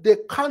feel they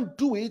can't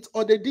do it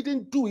or they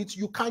didn't do it,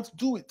 you can't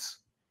do it.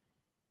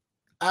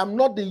 I'm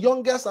not the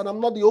youngest and I'm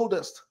not the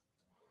oldest.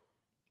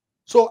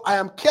 So I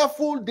am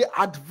careful the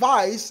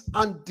advice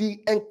and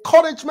the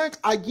encouragement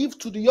I give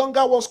to the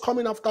younger ones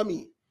coming after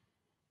me.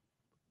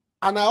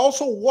 And I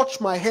also watch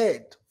my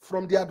head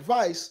from the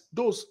advice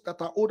those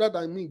that are older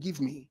than me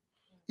give me.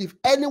 If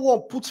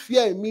anyone puts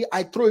fear in me,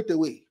 I throw it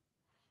away.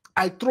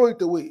 I throw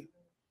it away.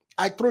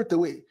 I throw it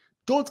away.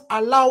 Don't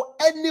allow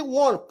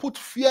anyone put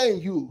fear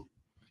in you.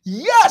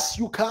 Yes,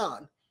 you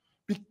can.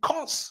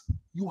 Because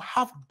you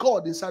have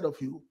God inside of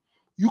you.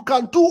 You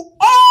can do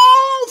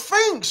all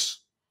things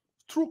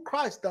through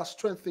Christ that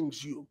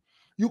strengthens you.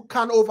 You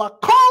can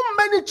overcome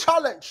many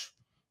challenges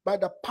by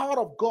the power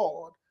of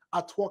God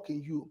at work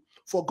in you.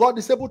 For God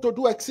is able to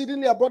do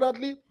exceedingly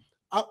abundantly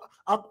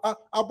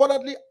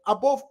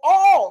above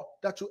all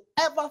that you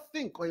ever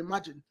think or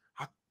imagine,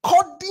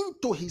 according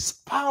to his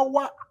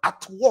power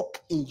at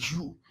work in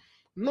you,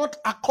 not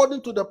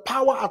according to the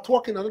power at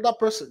work in another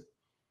person.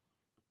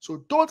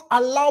 So don't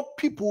allow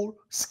people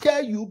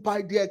scare you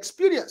by their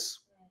experience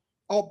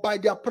or by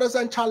their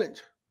present challenge.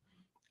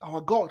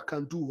 Our God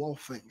can do all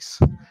things.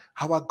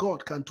 Our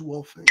God can do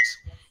all things.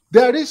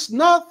 There is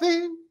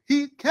nothing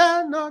he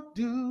cannot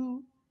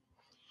do.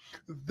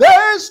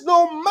 There is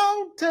no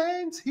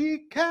mountains he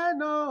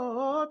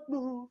cannot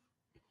move.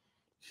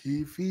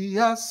 If he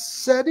has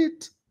said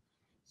it,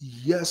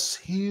 yes,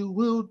 he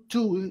will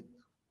do it.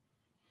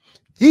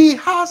 He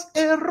has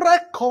a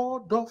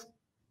record of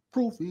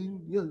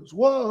proving his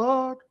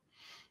word.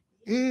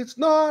 It's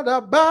not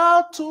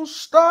about to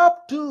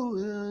stop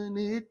doing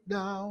it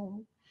now.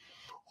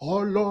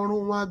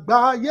 Ọlọ́run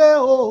àgbáyé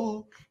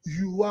o,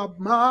 you are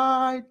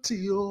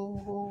mighty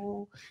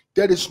o.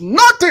 There is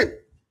nothing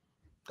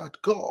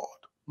that God,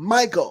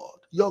 my God,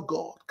 your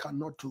God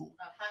cannot do.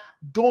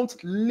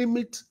 Don't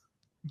limit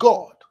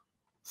God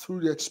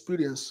through the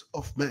experience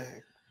of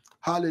man.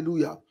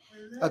 Hallelujah.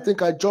 I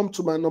think I jumped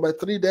to my number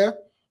 3 there.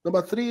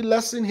 Number 3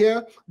 lesson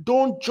here.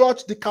 Don't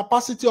judge the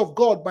capacity of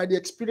God by the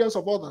experience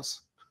of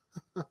others.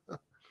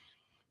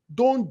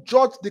 Don't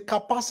judge the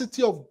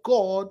capacity of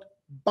God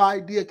by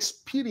the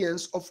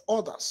experience of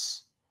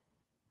others.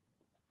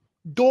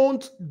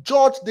 Don't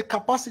judge the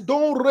capacity.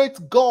 Don't rate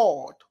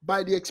God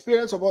by the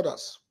experience of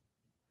others.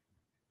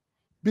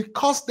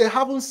 Because they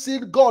haven't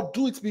seen God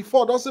do it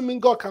before doesn't mean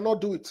God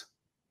cannot do it.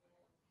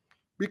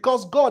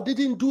 Because God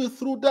didn't do it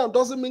through them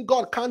doesn't mean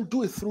God can't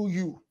do it through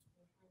you.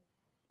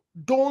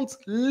 Don't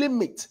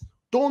limit,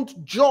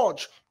 don't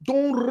judge,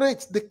 don't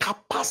rate the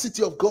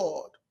capacity of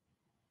God.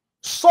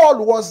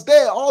 Saul was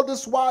there all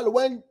this while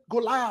when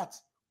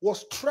Goliath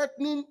was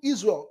threatening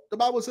Israel. The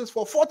Bible says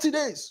for 40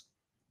 days.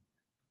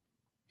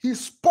 He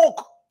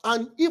spoke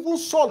and even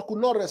Saul could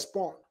not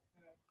respond.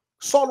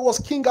 Saul was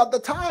king at the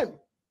time.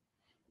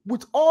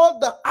 With all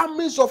the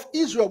armies of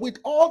Israel, with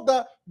all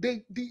the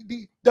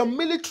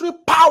military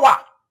power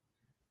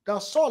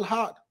that Saul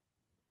had,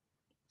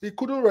 he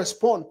couldn't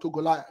respond to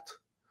Goliath.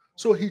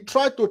 So he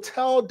tried to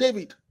tell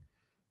David,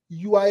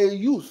 you are a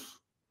youth,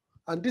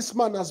 and this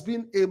man has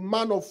been a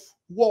man of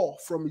war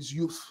from his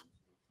youth.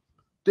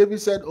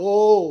 David said,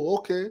 oh,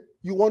 okay,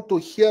 you want to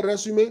hear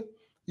resume?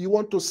 You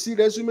want to see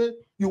resume?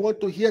 You want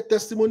to hear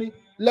testimony?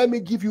 Let me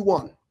give you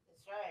one. That's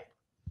right.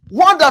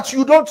 One that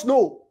you don't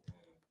know.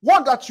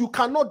 One that you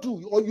cannot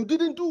do or you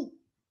didn't do.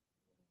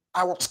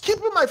 I was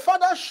keeping my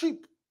father's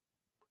sheep.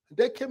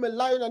 There came a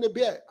lion and a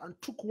bear and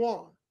took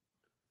one.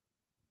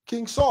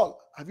 King Saul,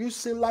 have you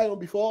seen lion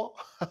before?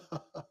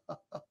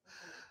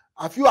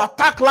 Have you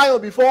attacked lion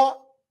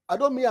before? I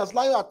don't mean as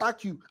lion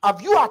attack you.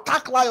 Have you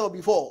attacked lion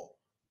before?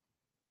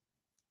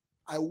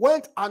 I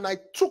went and I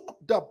took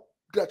the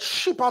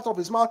sheep out of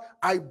his mouth.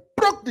 I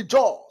broke the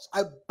jaws.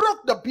 I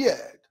broke the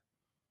beard.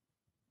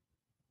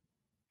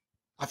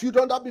 Have you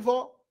done that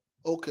before?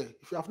 Okay,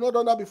 if you have not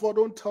done that before,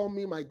 don't tell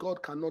me my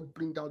God cannot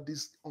bring down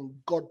this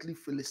ungodly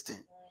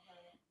Philistine.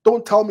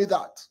 Don't tell me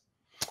that.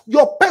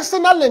 Your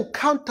personal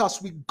encounters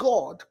with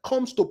God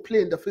comes to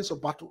play in the face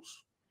of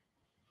battles.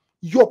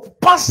 Your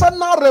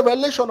personal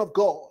revelation of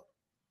God.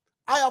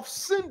 I have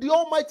seen the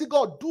Almighty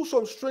God do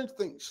some strange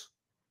things.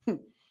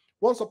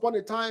 Once upon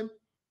a time,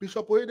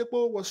 Bishop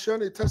Oyedepo was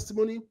sharing a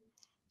testimony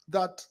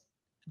that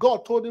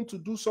God told him to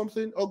do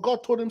something, or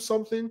God told him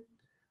something,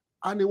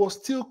 and he was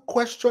still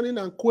questioning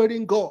and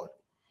querying God.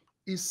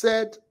 He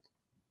said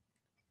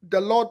the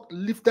Lord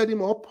lifted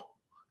him up,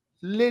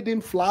 laid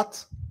him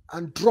flat,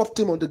 and dropped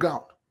him on the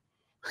ground.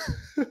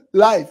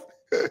 Live.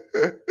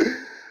 The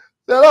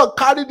Lord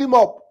carried him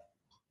up,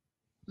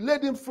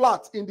 laid him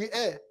flat in the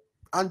air,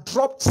 and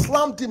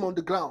slammed him on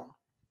the ground.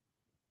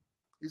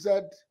 He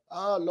said,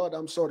 Lord,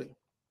 I'm sorry.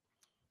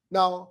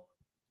 Now,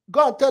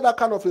 God tell that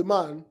kind of a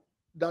man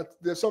that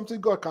there's something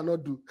God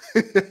cannot do.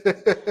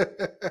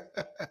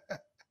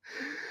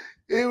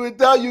 He will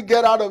tell you,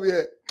 get out of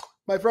here.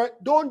 My friend,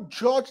 don't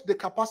judge the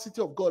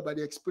capacity of God by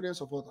the experience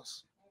of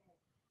others.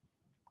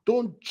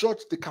 Don't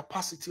judge the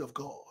capacity of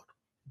God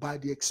by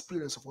the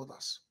experience of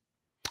others.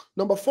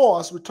 Number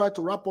 4, as we try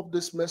to wrap up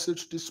this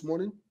message this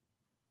morning,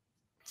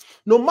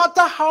 no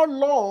matter how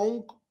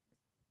long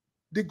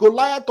the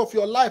Goliath of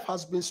your life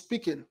has been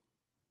speaking,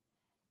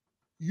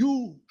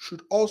 you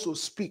should also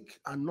speak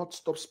and not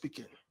stop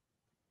speaking.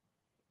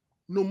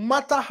 No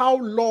matter how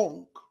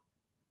long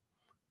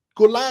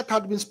Goliath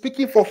had been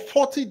speaking for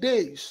 40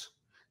 days,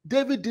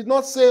 David did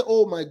not say,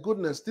 oh my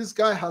goodness, this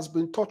guy has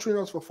been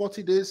torturing us for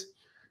 40 days.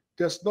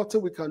 There's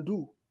nothing we can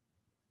do.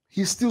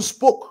 He still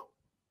spoke.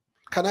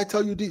 Can I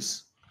tell you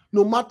this?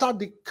 No matter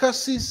the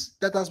curses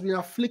that has been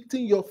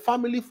afflicting your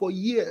family for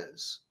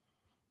years,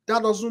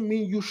 that doesn't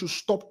mean you should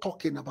stop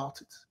talking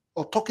about it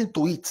or talking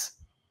to it.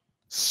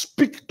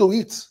 Speak to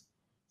it.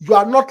 You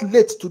are not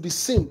late to the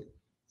sin.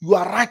 You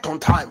are right on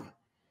time.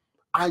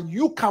 And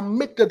you can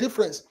make the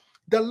difference.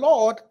 The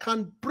Lord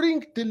can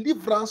bring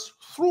deliverance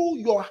through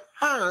your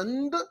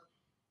hand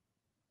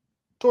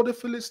to the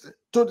Philistine,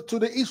 to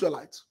the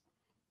Israelites.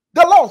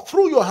 The Lord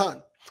through your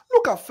hand.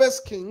 Look at 1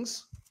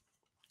 Kings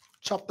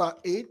chapter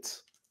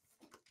 8.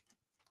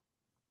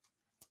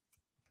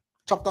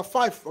 Chapter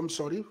 5, I'm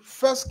sorry.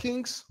 1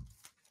 Kings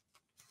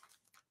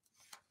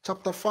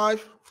chapter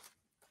 5,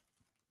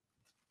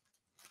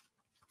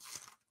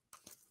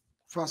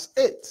 verse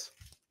 8.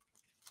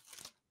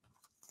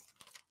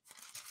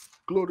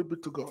 Glory be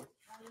to God.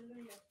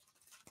 Hallelujah.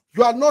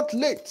 You are not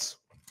late,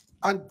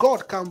 and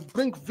God can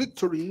bring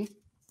victory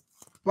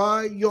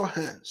by your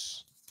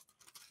hands.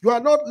 You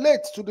are not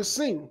late to the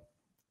sin.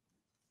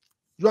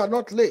 You are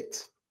not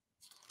late.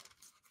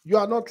 You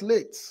are not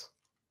late.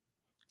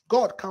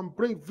 God can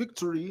bring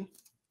victory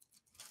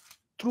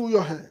through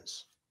your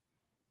hands.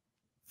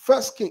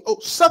 2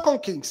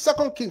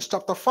 Kings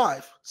chapter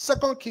 5.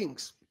 2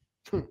 Kings.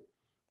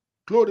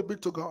 Glory be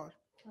to God.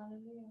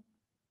 Hallelujah.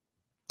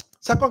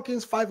 2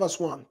 Kings 5 verse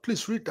 1.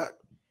 Please read that.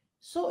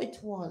 So it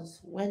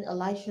was when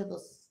Elisha,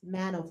 the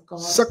man of God.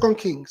 2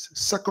 Kings.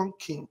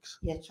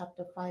 Yeah,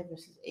 chapter 5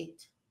 verses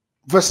 8.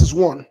 Verses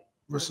 1.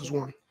 Verses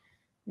 1.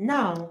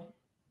 Now,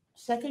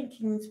 2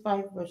 Kings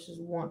 5 verses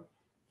 1.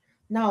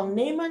 Now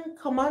Naaman,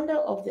 commander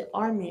of the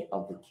army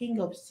of the king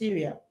of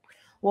Syria,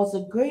 was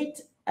a great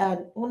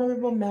and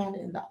honorable man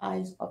in the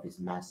eyes of his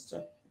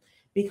master,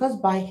 because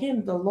by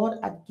him the Lord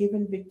had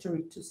given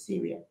victory to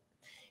Syria.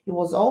 He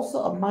was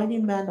also a mighty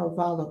man of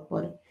valor,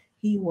 but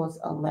he was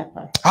a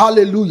leper.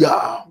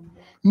 Hallelujah.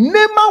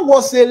 Naaman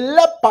was a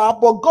leper,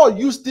 but God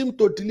used him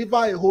to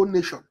deliver a whole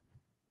nation.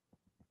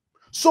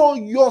 So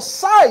your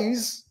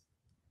size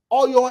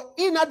or your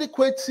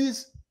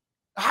inadequacies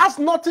has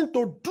nothing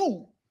to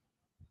do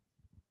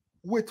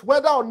with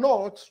whether or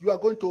not you are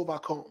going to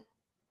overcome.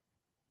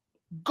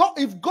 God,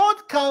 if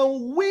God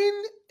can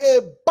win a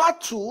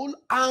battle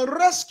and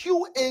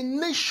rescue a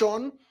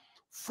nation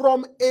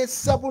from a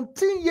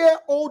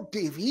 17-year-old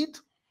David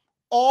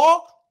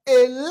or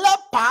a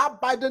leper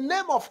by the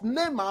name of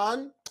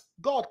Naaman,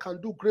 God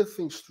can do great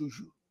things through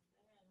you.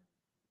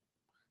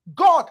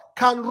 God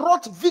can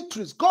wrought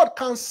victories. God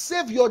can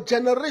save your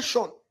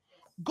generation.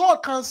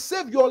 God can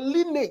save your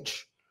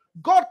lineage.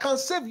 God can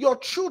save your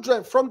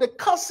children from the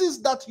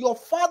curses that your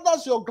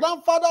fathers, your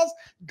grandfathers,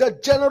 the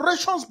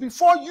generations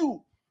before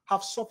you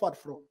have suffered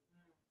from.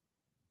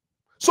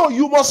 So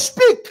you must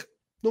speak,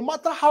 no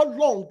matter how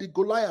long the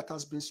Goliath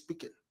has been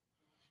speaking.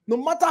 No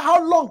matter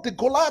how long the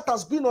Goliath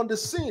has been on the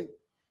scene,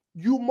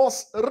 you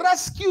must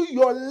rescue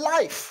your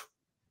life.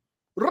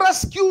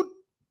 Rescue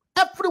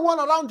everyone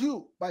around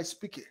you by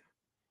speaking.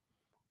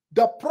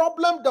 The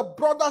problem the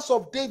brothers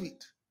of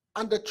David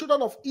and the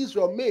children of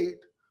Israel made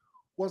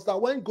was that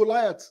when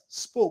Goliath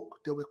spoke,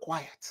 they were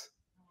quiet.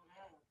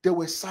 They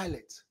were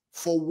silent.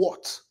 For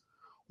what?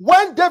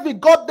 When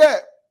David got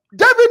there,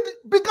 David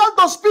began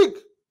to speak.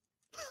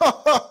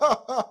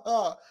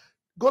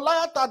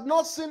 Goliath had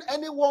not seen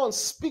anyone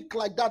speak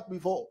like that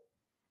before.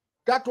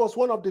 That was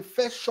one of the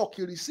first shock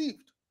he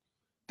received.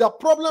 The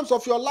problems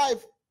of your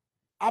life,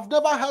 I've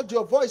never heard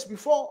your voice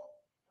before.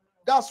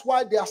 That's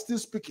why they are still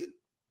speaking.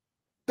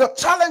 The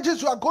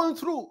challenges you are going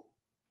through,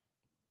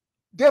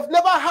 they've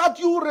never heard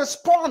you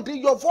respond in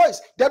your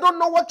voice. They don't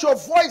know what your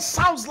voice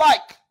sounds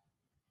like.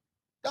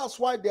 That's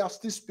why they are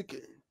still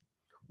speaking.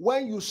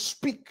 When you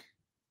speak,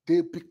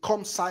 they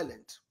become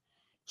silent.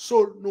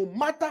 So no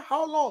matter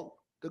how long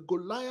the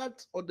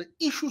Goliath or the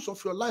issues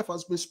of your life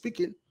has been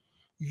speaking,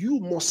 you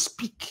must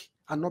speak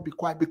and not be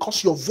quiet,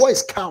 because your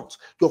voice counts.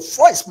 Your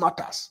voice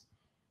matters.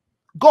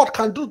 God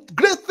can do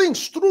great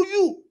things through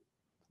you.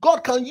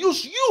 God can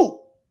use you,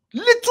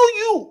 little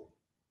you,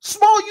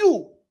 small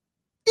you,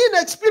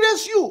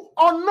 inexperienced you,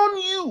 unknown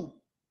you,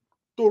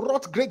 to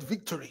wrought great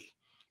victory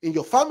in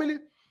your family,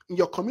 in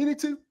your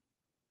community,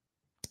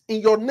 in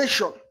your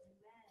nation,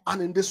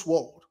 and in this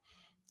world,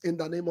 in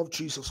the name of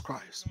Jesus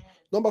Christ.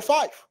 Number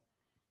 5,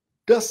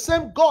 the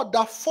same God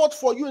that fought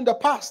for you in the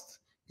past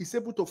is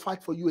able to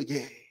fight for you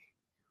again.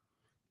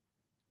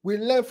 We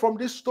learn from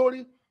this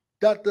story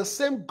that the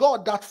same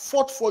God that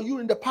fought for you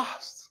in the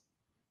past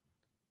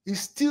is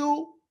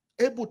still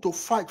able to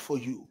fight for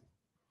you.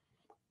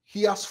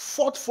 He has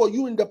fought for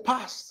you in the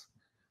past.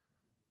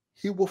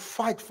 He will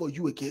fight for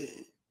you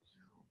again.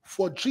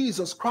 For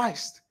Jesus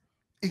Christ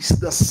is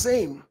the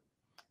same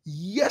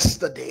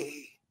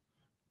yesterday,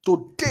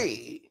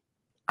 today,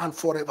 and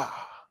forever.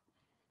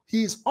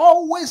 He is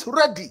always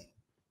ready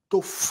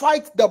to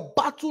fight the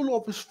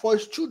battle for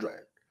his children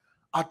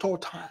at all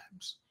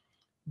times.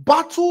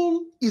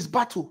 Battle is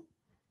battle.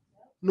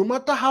 No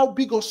matter how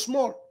big or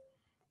small,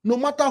 no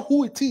matter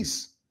who it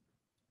is,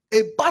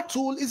 a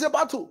battle is a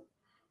battle.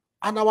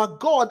 And our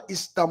God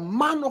is the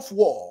man of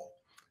war.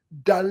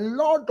 The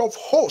Lord of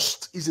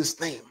hosts is his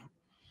name.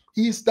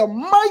 He is the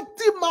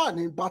mighty man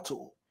in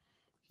battle.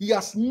 He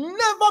has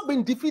never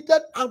been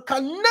defeated and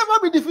can never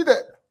be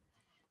defeated.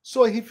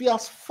 So if he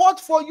has fought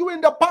for you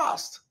in the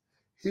past,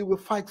 he will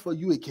fight for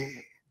you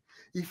again.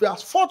 If he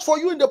has fought for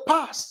you in the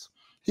past,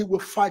 he will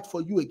fight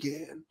for you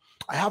again.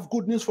 I have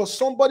good news for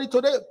somebody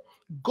today.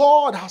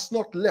 God has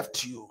not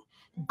left you.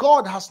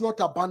 God has not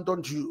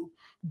abandoned you.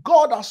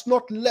 God has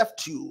not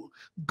left you.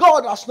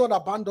 God has not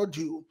abandoned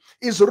you.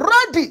 He's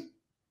ready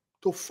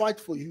to fight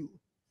for you.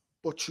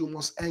 But you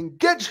must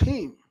engage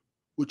him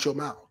with your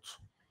mouth.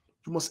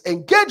 You must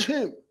engage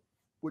him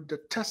with the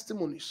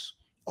testimonies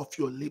of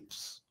your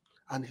lips.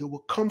 And he will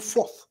come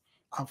forth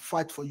and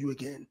fight for you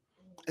again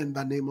in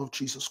the name of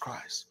Jesus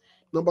Christ.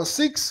 Number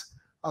 6,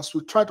 as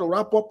we try to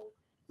wrap up,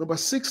 number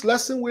 6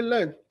 lesson we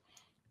learn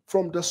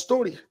from the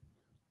story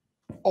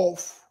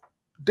of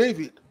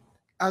David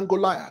and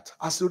Goliath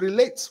as it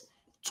relates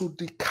to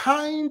the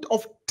kind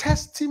of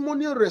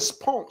testimonial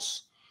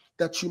response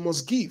that you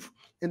must give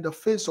in the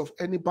face of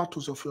any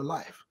battles of your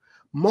life.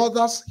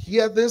 Mothers,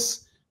 hear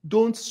this.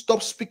 Don't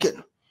stop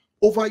speaking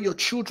over your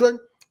children,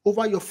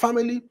 over your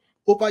family,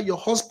 over your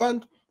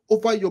husband,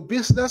 over your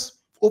business,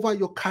 over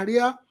your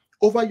career,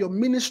 over your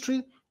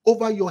ministry,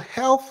 over your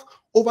health,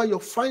 over your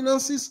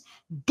finances.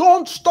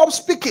 Don't stop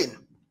speaking.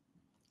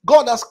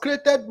 God has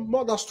created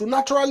mothers to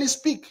naturally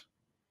speak.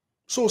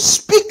 So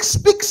speak,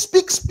 speak,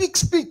 speak, speak,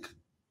 speak.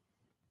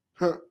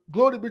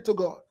 Glory be to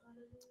God.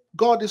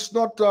 God is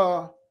not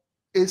a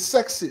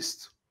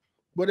sexist,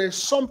 but there's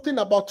something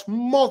about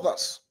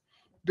mothers.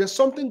 There's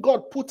something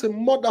God put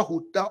in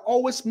motherhood that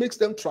always makes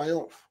them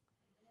triumph.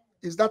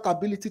 Is that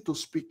ability to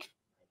speak.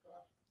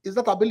 Is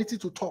that ability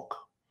to talk.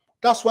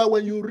 That's why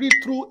when you read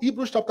through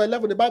Hebrews chapter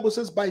 11, the Bible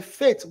says, by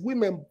faith,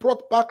 women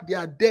brought back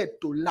their dead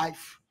to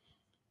life.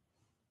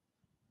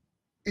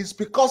 It's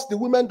because the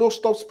women don't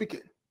stop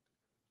speaking.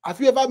 Have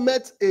you ever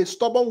met a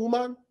stubborn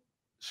woman?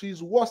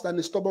 She's worse than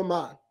a stubborn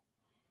man.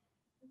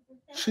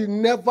 She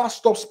never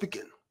stops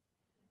speaking.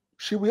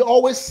 She will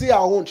always say her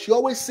own. She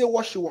always say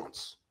what she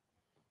wants.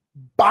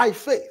 By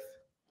faith.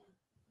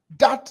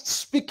 that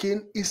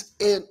speaking is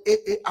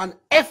an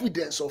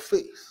evidence of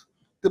faith.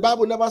 The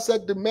Bible never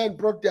said the men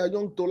brought their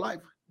young to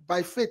life.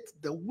 By faith,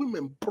 the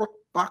women brought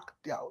back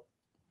their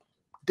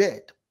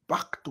dead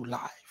back to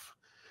life.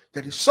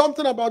 There is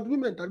something about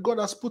women that God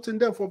has put in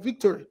them for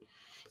victory.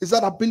 Is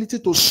that ability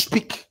to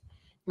speak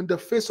in the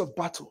face of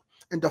battle,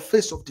 in the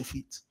face of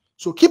defeat.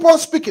 So keep on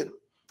speaking,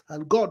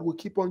 and God will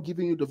keep on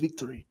giving you the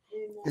victory.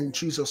 Amen. In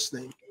Jesus'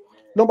 name.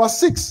 Amen. Number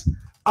 6,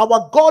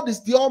 our God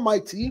is the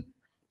Almighty,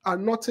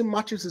 and nothing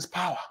matches his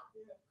power.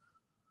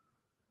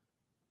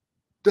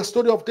 The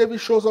story of David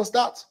shows us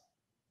that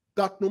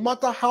no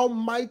matter how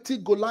mighty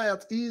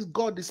Goliath is,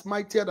 God is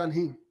mightier than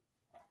him.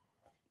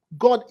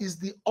 God is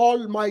the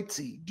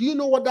Almighty. Do you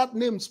know what that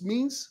name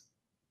means?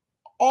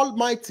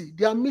 Almighty.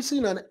 They are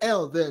missing an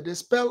L there. They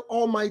spell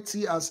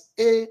Almighty as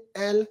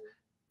A-L-M-I-G-H-T-Y.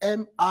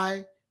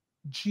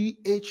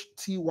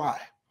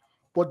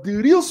 But the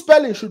real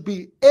spelling should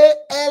be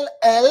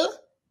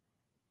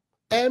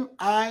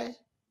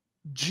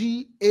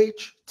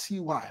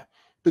A-L-L-M-I-G-H-T-Y.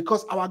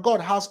 Because our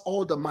God has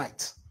all the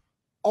might,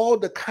 all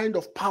the kind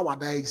of power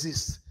that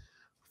exists.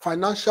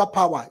 Financial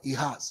power he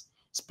has.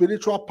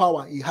 Spiritual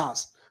power he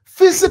has.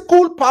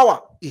 Physical power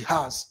he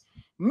has.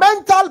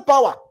 Mental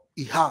power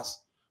he has.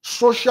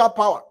 Social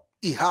power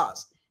he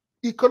has.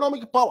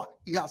 Economic power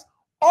he has.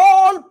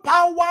 All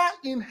power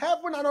in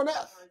heaven and on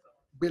earth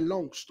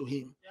belongs to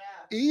him.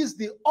 He is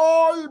the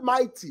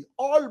Almighty.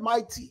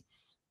 Almighty.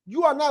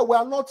 You and I, we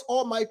are not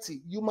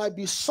almighty. You might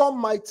be some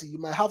mighty. You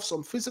might have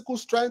some physical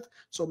strength,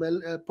 some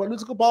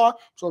political power,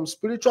 some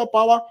spiritual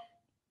power,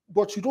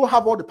 but you don't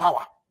have all the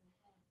power.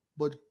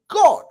 But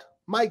God,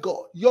 my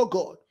God, your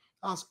God,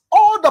 has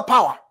all the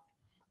power,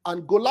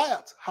 and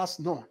Goliath has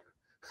none.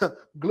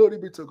 Glory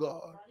be to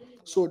God.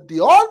 So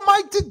the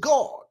Almighty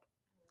God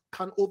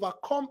can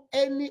overcome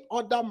any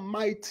other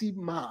mighty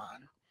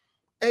man,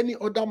 any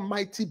other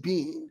mighty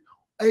being,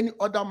 any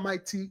other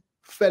mighty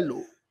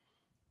fellow.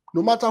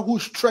 No matter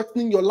who's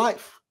threatening your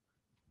life,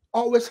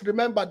 always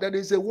remember there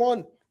is a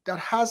one that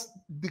has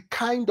the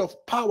kind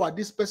of power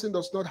this person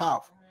does not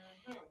have.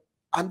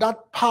 And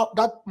that power,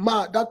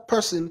 that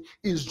person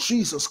is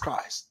Jesus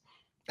Christ.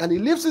 And he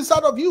lives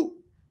inside of you.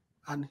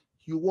 And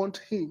you want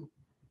him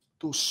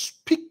to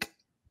speak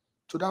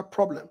to that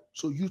problem.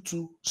 So you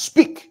to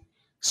speak,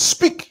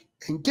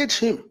 engage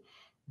him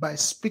by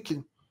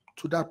speaking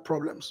to that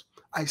problems.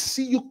 I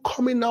see you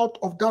coming out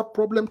of that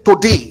problem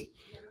today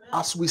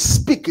as we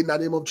speak in the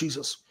name of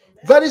Jesus.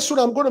 Very soon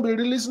I'm going to be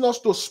releasing us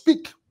to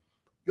speak.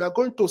 You are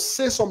going to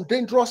say some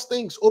dangerous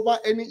things over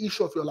any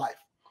issue of your life.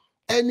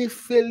 Any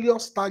failure,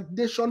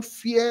 stagnation,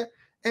 fear,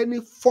 any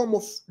form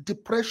of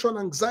depression,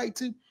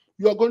 anxiety,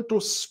 you are going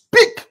to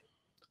speak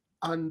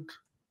and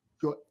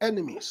your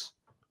enemies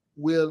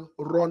will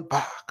run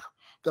back.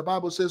 The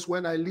Bible says,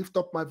 when I lift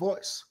up my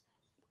voice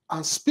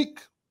and speak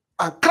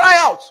and cry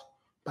out,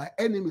 my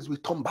enemies will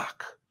turn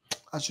back.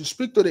 As you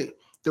speak today,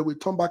 they will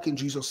turn back in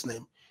Jesus'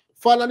 name.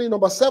 Finally,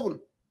 number 7,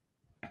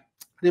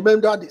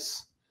 remember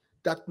this,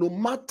 that no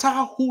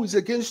matter who is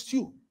against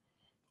you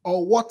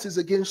or what is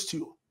against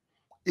you,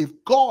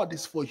 if God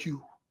is for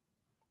you,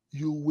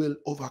 you will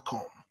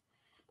overcome.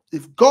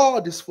 If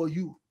God is for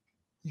you,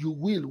 you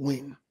will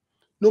win.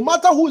 No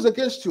matter who is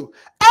against you,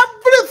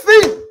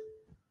 everything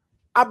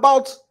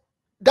about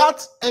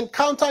that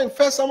encounter in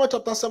 1 Samuel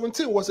chapter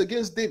 17 was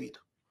against David.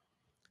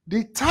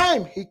 The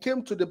time he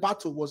came to the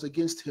battle was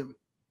against him.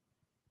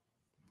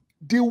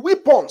 The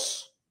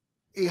weapons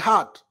he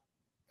had,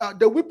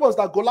 the weapons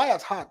that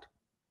Goliath had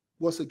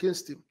was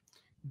against him.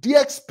 The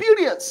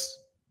experience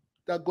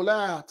that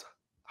Goliath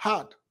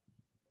had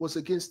was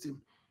against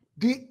him.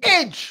 The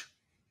age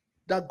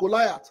that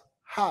Goliath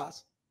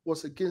has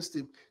was against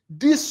him.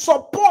 The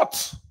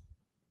support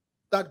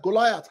that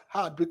Goliath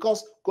had,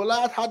 because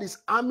Goliath had his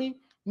army,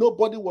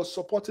 nobody was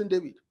supporting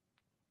David,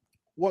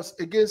 was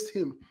against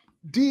him.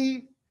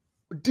 The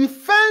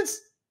defense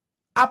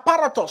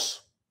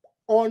apparatus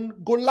on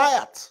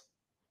Goliath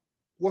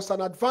was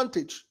an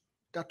advantage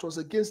that was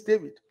against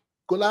David.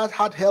 Goliath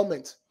had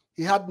helmets,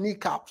 he had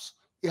kneecaps,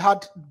 he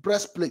had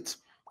breastplates,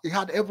 he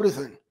had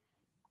everything.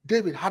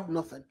 David had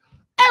nothing.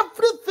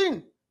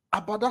 Everything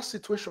about that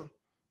situation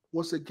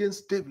was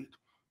against David.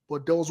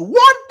 But there was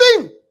one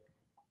thing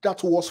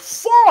that was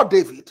for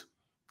David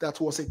that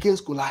was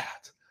against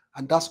Goliath.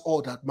 And that's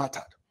all that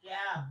mattered.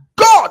 Yeah.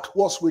 God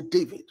was with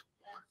David.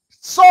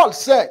 Saul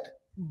said,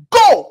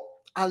 go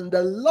and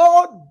the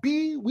Lord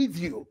be with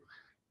you.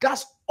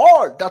 That's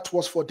all that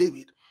was for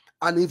David.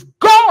 And if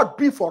God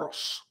be for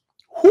us,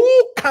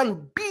 who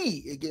can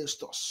be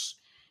against us?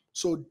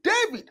 So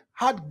David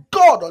had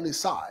God on his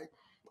side.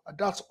 And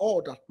that's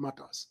all that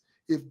matters.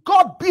 If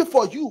God be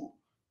for you,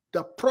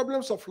 the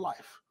problems of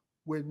life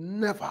will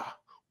never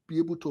be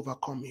able to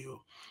overcome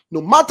you.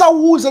 No matter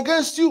who is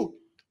against you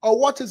or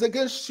what is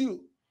against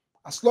you,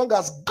 as long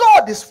as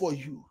God is for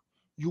you,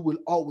 you will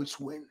always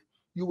win.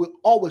 You will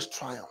always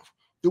triumph.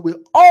 You will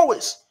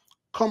always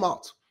come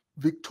out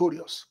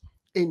victorious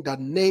in the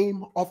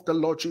name of the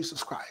Lord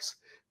Jesus Christ.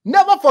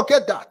 Never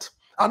forget that.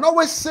 And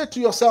always say to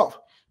yourself,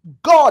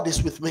 God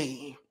is with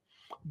me.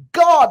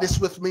 God is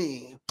with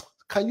me.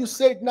 Can you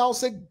say it now?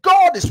 Say,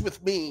 God is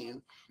with me.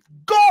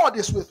 God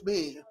is with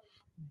me.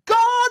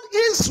 God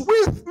is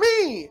with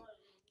me.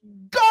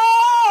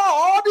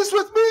 God is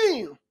with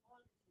me.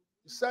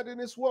 He said in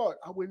his word,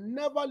 I will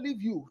never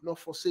leave you nor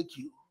forsake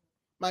you.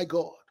 My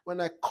God, when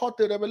I caught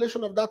the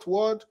revelation of that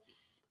word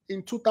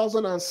in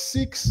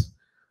 2006,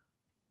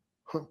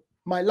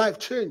 my life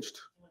changed.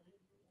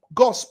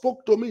 God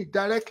spoke to me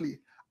directly.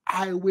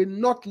 I will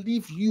not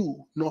leave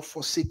you nor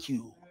forsake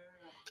you.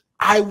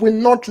 I will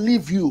not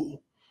leave you.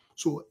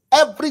 So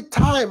every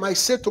time I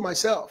say to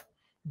myself,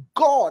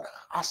 God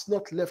has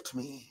not left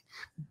me.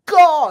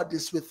 God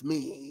is with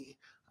me.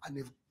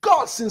 And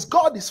since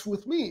God is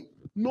with me,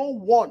 no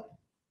one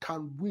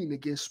can win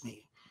against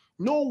me.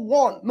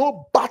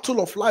 No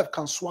battle of life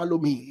can swallow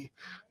me.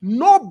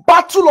 No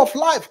battle of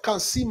life can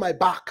see my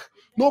back.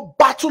 No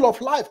battle of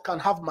life can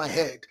have my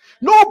head.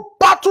 No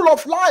battle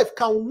of life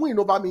can win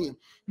over me.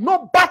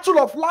 No battle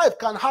of life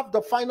can have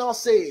the final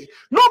say.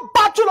 No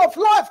battle of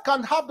life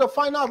can have the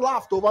final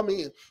laugh over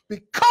me,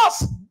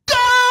 because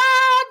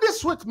God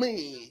is with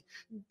me.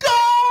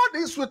 God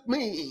is with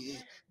me.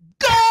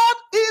 God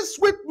is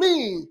with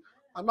me.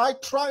 And I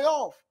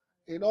triumph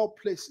in all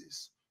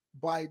places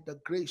by the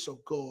grace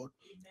of God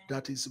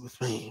that is with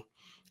me.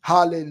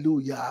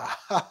 Hallelujah.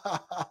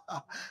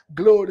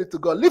 Glory to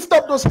God. Lift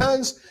up those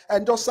hands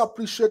and just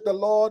appreciate the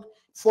Lord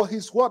for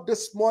his word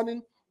this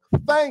morning.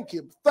 Thank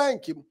him.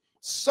 Thank him.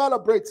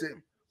 Celebrate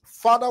him.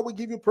 Father, we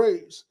give you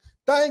praise.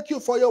 Thank you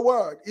for your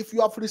word. If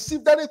you have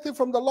received anything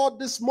from the Lord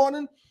this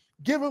morning,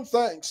 give him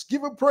thanks.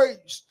 Give him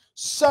praise.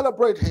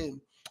 Celebrate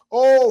him.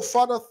 Oh,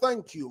 Father,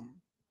 thank you.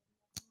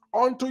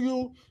 Unto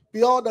you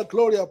be all the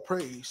glory and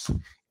praise.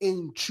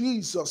 In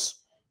Jesus'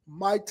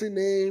 mighty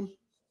name,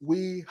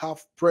 we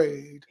have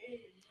prayed.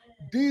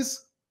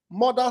 This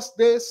Mother's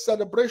Day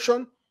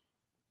celebration,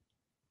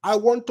 I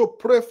want to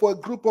pray for a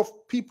group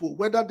of people,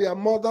 whether they are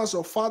mothers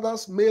or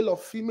fathers, male or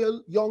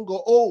female, young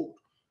or old,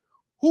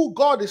 who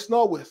God is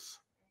not with.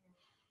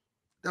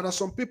 There are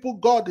some people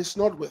God is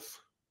not with.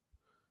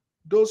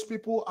 Those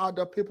people are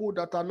the people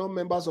that are not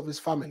members of his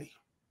family.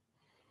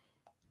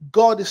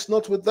 God is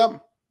not with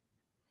them.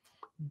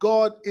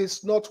 God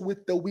is not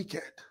with the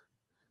wicked.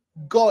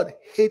 God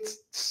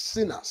hates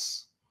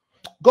sinners.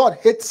 God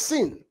hates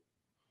sin.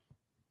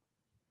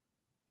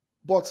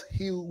 But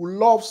he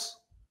loves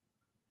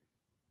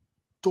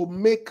to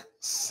make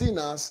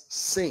sinners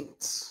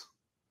saints.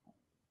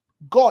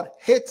 God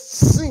hates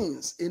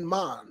sins in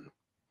man.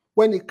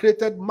 When he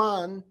created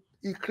man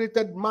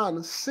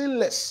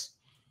sinless.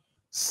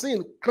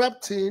 Sin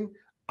crept in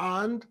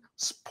and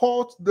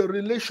spoiled the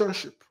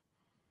relationship.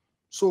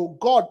 So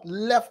God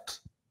left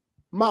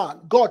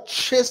man. God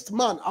chased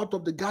man out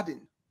of the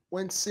garden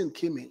when sin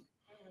came in.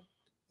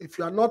 If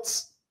you are not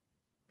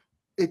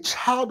a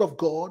child of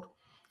God,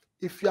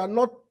 if you are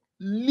not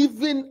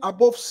living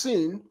above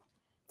sin,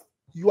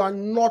 you are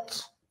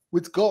not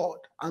with God,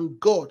 and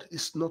God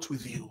is not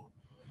with you.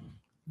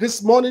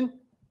 This morning,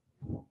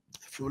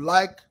 if you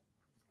like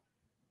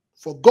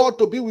for God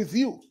to be with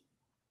you,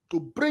 to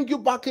bring you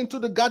back into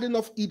the Garden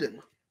of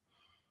Eden,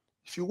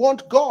 if you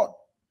want God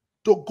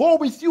to go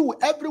with you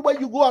everywhere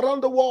you go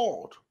around the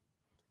world,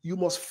 you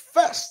must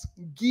first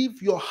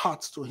give your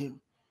heart to him.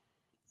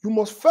 You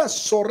must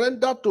first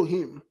surrender to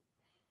him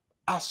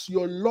as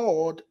your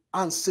Lord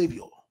and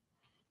Savior.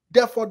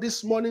 Therefore,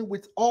 this morning,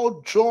 with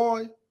all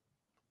joy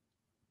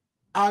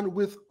and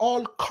with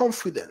all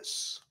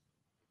confidence,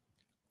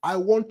 I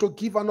want to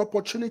give an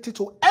opportunity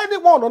to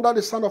anyone under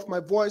the sound of my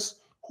voice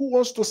who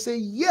wants to say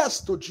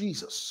yes to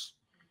Jesus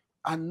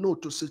and no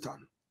to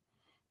Satan.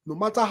 No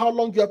matter how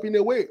long you have been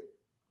away,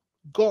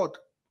 God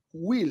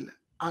will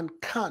and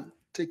can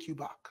take you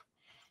back.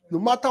 No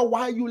matter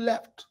why you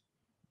left,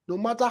 no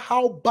matter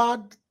how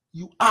bad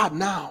you are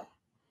now,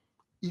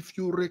 if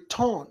you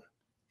return,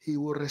 he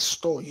will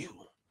restore you.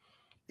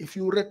 If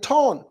you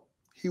return,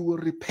 he will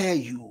repair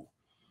you.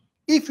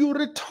 If you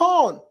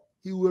return,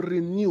 he will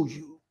renew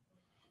you.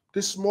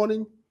 This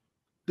morning,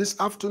 this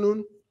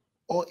afternoon,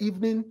 or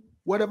evening,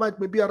 whatever it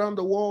may be around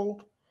the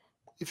world,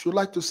 if you'd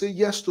like to say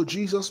yes to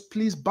Jesus,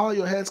 please bow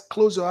your heads,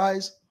 close your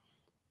eyes,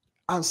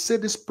 and say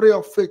this prayer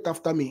of faith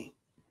after me.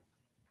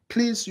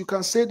 Please, you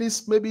can say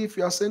this maybe if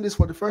you are saying this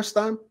for the first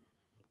time,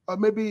 or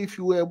maybe if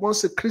you were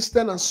once a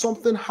Christian and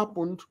something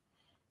happened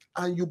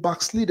and you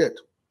backslided,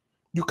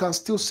 you can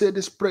still say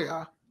this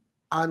prayer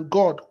and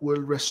God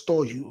will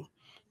restore you.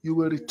 You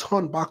will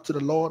return back to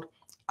the Lord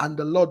and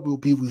the Lord will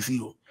be with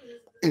you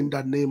in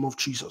the name of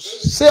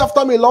Jesus. Say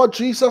after me, Lord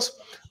Jesus,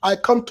 I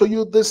come to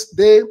you this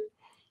day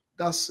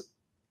as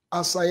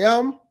I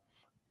am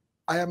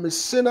a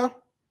sinner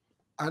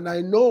and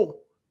I know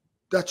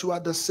that you are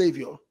the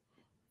Savior.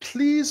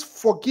 Please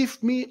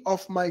forgive me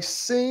of my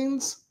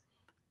sins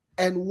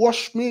and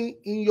wash me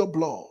in your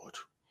blood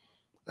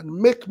and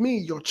make me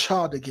your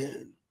child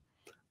again.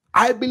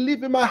 I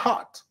believe in my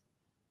heart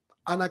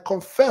and I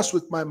confess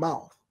with my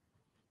mouth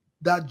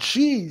that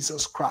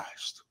Jesus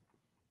Christ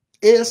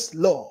is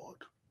Lord.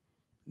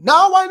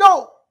 Now I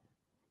know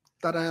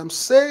that I am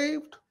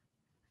saved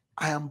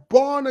I am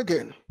born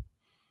again.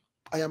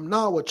 I am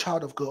now a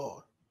child of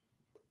God.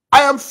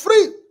 I am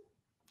free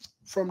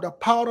from the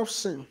power of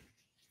sin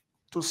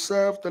to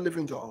serve the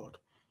living God.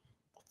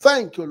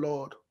 Thank you,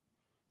 Lord,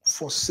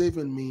 for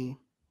saving me.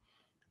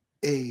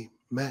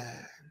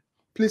 Amen.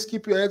 Please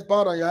keep your heads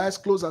bowed and your eyes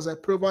closed as I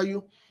pray over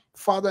you.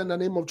 Father, in the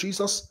name of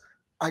Jesus,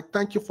 I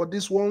thank you for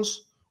these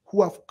ones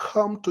who have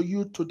come to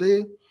you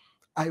today.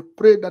 I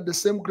pray that the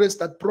same grace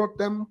that brought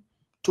them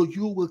to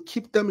you will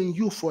keep them in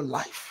you for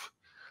life.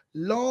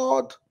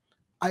 Lord,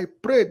 I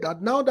pray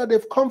that now that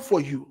they've come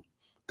for you,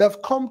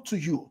 they've come to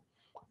you,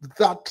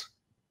 that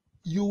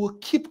you will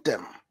keep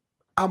them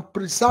and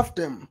preserve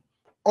them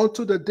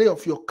unto the day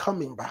of your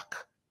coming back.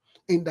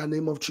 In the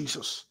name of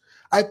Jesus,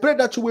 I pray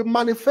that you will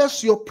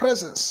manifest your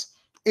presence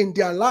in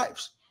their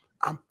lives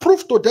and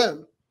prove to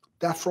them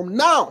that from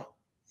now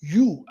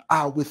you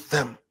are with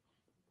them.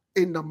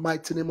 In the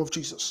mighty name of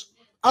Jesus.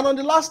 And on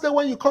the last day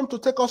when you come to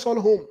take us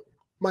all home,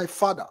 my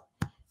Father,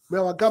 may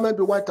our garment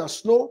be white as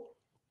snow,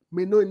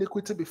 may no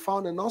iniquity be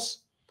found in us,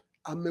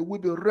 and may we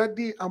be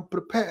ready and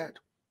prepared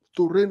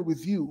to reign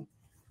with you,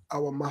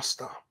 our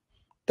Master.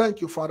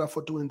 Thank you, Father,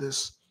 for doing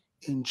this.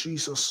 In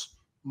Jesus'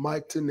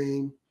 mighty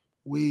name,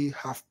 we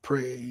have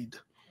prayed.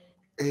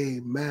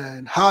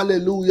 Amen.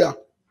 Hallelujah.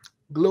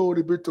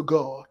 Glory be to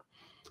God.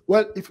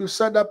 Well, if you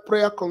said that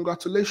prayer,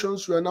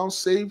 congratulations. You are now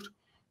saved,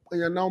 and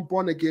you're now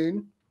born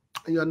again,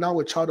 and you're now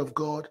a child of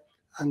God,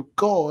 and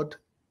God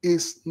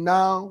is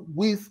now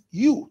with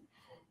you,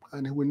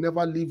 and he will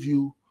never leave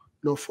you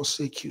nor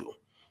forsake you.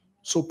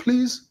 So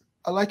please,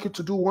 I'd like you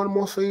to do one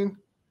more thing.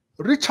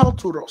 Reach out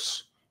to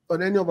us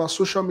on any of our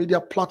social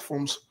media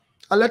platforms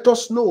and let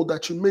us know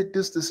that you made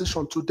this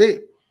decision today,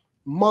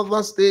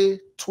 Mother's Day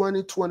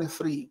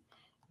 2023,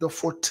 the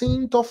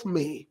 14th of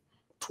May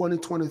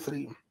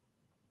 2023.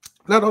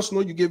 Let us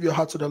know you gave your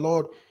heart to the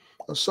Lord,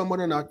 and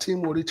someone on our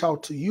team will reach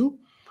out to you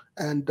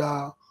and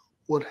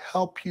will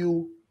help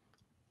you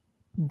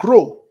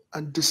grow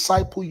and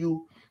disciple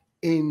you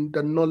in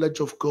the knowledge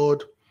of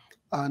God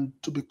and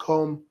to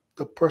become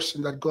the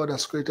person that God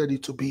has created you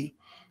to be.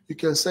 You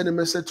can send a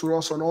message to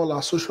us on all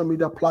our social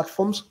media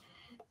platforms,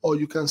 or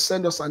you can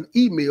send us an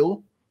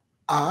email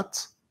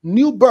at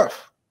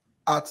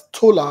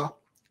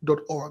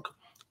newbirth@thola.org.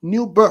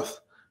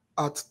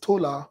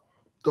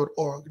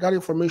 newbirth@thola.org. That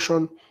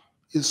information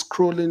is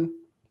scrolling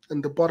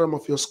in the bottom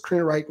of your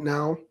screen right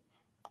now.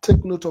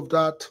 Take note of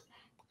that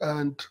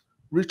and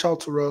reach out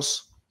to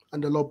us,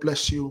 and the Lord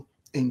bless you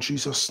in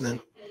Jesus'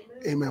 name.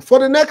 Amen. For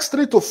the next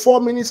 3 to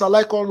 4 minutes, I'd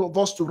like all of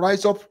us to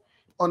rise up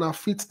on our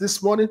feet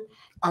this morning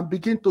and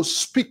begin to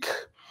speak.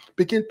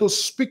 Begin to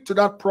speak to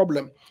that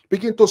problem.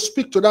 Begin to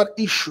speak to that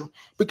issue.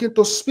 Begin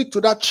to speak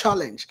to that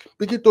challenge.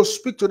 Begin to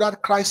speak to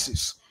that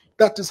crisis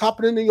that is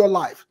happening in your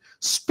life.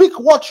 Speak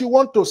what you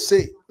want to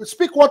say.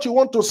 Speak what you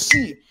want to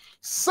see.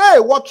 Say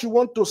what you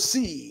want to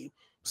see.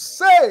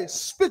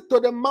 Speak to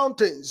the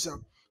mountains.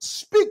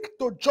 Speak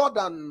to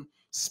Jordan.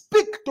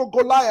 Speak to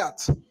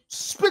Goliath.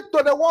 Speak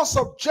to the walls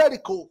of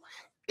Jericho.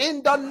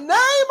 In the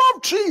name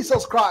of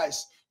Jesus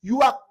Christ,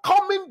 you are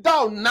coming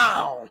down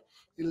now.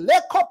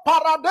 Leko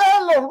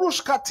paradelo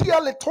rushkatia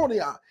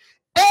letonia.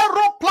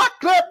 Ero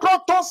plakle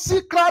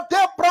protosikra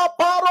de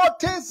praparo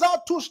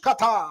teza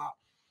tushkata.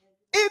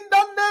 In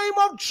the name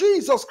of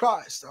Jesus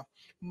Christ,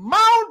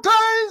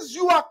 mountains,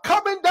 you are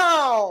coming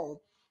down.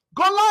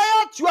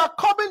 Goliath, you are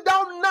coming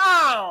down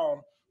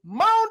now.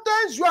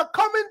 Mountains, you are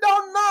coming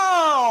down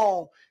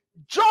now.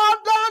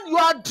 Jordan, you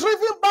are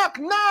driven back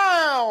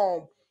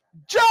now.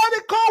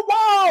 Jericho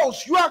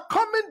walls, you are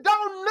coming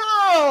down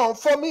now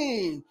for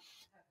me.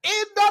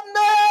 In the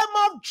name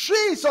of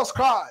Jesus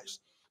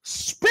Christ,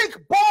 speak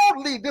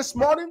boldly this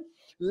morning.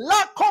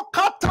 Lako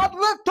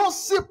kataleto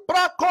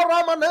siprako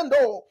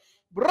ramanendo.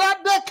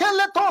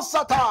 Bradekeleto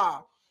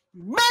sata.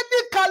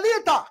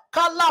 Medikalita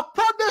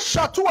kalaprode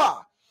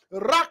shatua.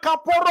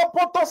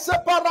 Rakaporopoto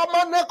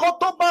separamaneko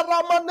to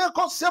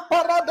baramaneko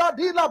separada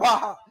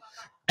dilaba.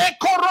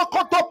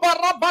 Ekorokoto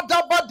barabada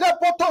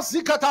poto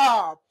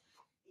zikata.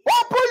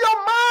 Open your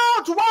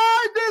mouth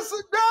wide this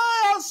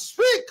day and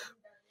speak.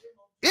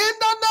 In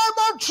the name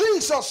of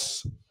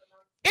Jesus.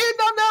 In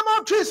the name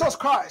of Jesus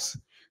Christ.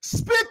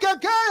 Speak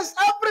against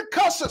every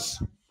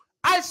curses.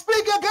 I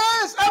speak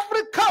against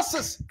every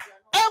curses,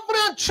 every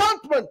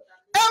enchantment,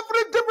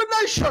 every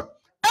divination,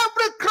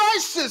 every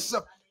crisis,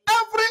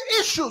 every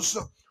issues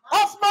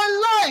of my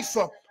life,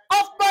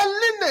 of my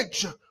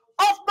lineage,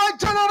 of my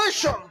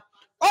generation,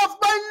 of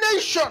my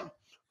nation,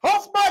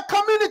 of my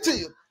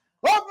community,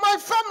 of my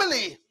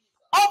family,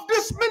 of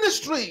this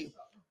ministry,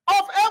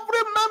 of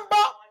every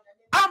member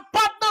and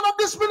partner of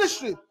this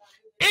ministry.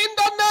 In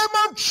the name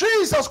of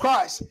Jesus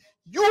Christ,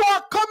 you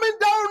are coming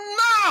down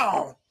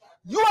now.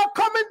 You are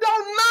coming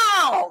down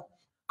now.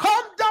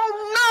 Come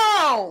down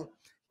now.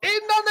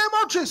 In the name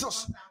of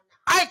Jesus,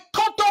 I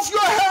cut off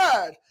your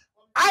head.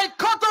 I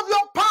cut off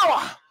your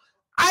power.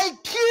 I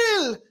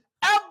kill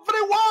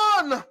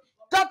everyone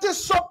that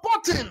is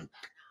supporting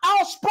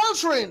or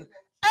sponsoring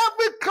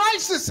every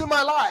crisis in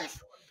my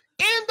life.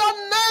 In the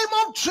name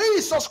of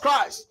Jesus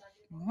Christ.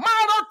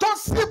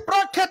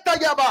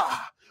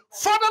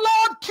 For the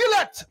Lord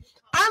killeth,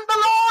 and the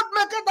Lord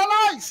maketh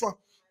alive.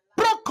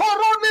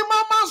 Procoroni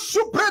mama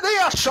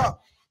suprediasha.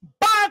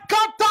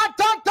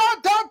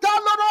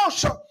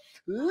 Bakatatatatatatalonosha.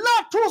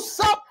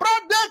 Latusa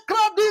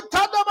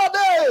pradekradita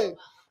dabade.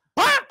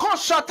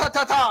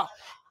 Bakoshatatata.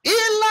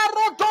 Ila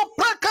roto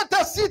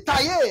prekatesita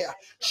ye.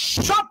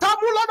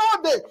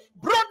 Shatamulanode.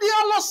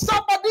 Brodialo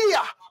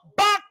sabadia.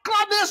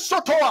 Baklade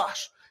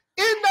sotoash.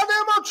 In the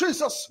name of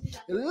Jesus.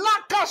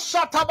 Laka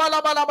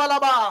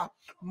shatabalabalaba.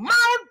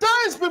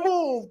 Mountains be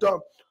moved.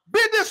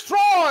 Be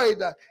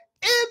destroyed.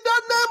 In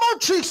the name of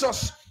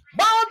Jesus.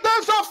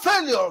 Mountains of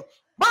failure.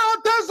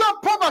 Mountains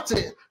of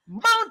poverty.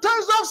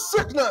 Mountains of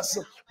sickness.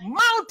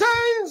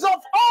 Mountains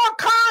of all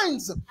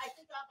kinds.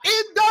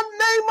 In the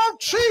name of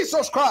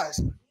Jesus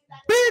Christ.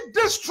 Be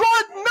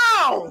destroyed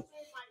now.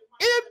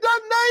 In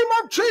the name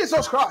of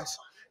Jesus Christ.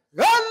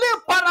 Early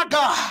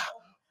paraga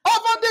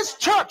over this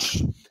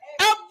church.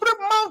 Every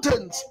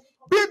mountain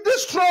be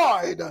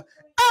destroyed.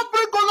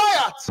 Every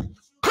Goliath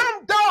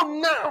come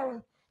down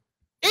now.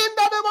 In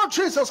the name of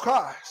Jesus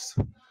Christ.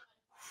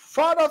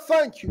 Father,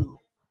 thank you.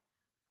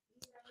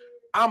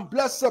 And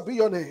blessed be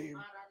your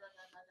name.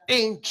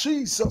 In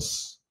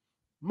Jesus'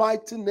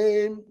 mighty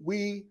name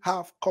we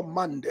have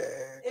commanded.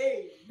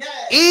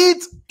 Amen.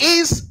 It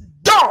is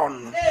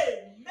done.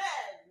 Amen.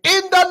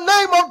 In the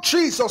name of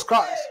Jesus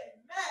Christ.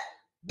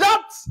 Amen.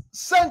 That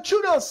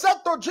centurion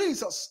said to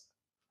Jesus,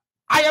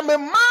 I am a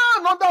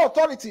man under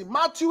authority.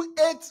 Matthew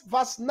 8,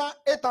 verse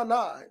 8 and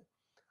 9.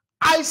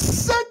 I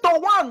said to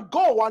one,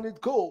 go, and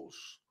it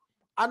goes.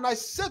 And I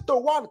said to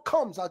one,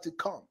 comes, and it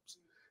comes.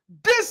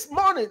 This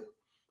morning,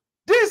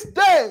 this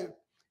day,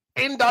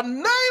 in the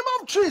name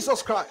of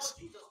Jesus Christ,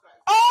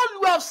 all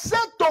you have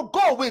said to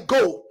go will go.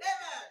 Amen.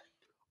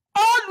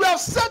 All you have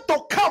said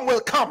to come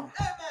will come.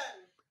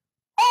 Amen.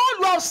 All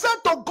you have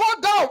said to go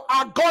down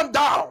are gone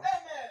down.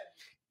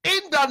 Amen.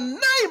 In the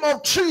name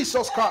of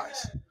Jesus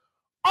Christ.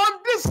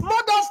 On this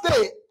Mother's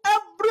Day,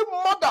 every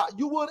mother,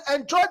 you will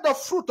enjoy the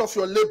fruit of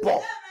your labor.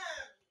 Amen.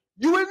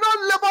 You will not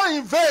labor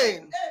in vain.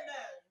 Amen.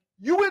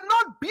 You will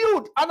not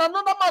build and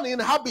another man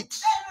inhabit.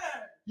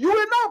 Amen. You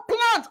will not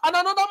plant and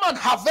another man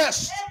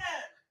harvest.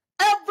 Amen.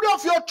 Every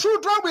of your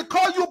children will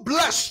call you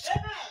blessed.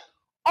 Amen.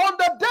 On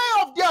the day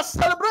of their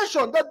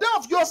celebration, the day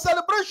of your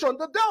celebration,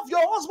 the day of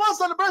your husband's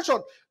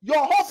celebration,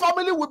 your whole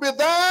family will be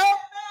there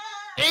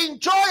in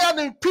joy and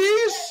in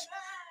peace,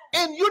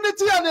 in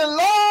unity and in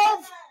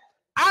love,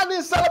 and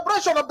in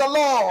celebration of the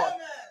Lord,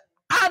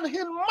 and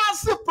in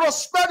massive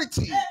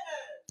prosperity.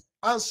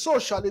 And so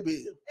shall it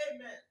be.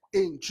 Amen.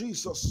 In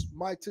Jesus'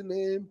 mighty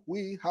name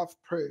we have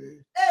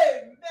prayed.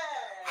 Amen.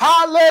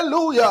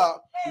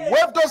 Hallelujah.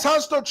 Wave those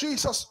hands to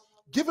Jesus.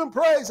 Give him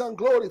praise and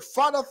glory.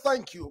 Father,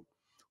 thank you.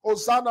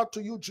 Hosanna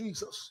to you,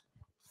 Jesus.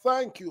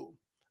 Thank you.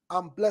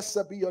 And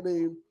blessed be your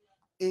name.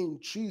 In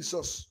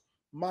Jesus'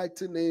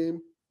 mighty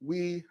name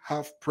we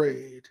have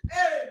prayed.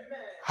 Amen.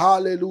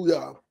 Hallelujah.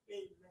 Amen.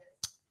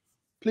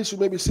 Please, you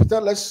may be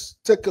seated. Let's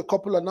take a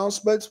couple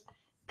announcements.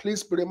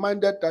 Please be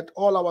reminded that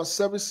all our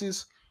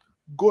services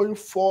going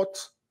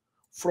forth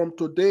from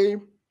today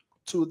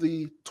to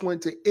the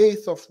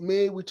 28th of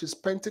May, which is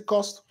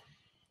Pentecost,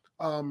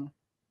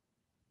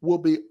 will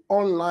be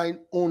online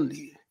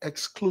only,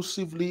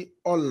 exclusively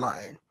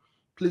online.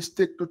 Please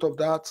take note of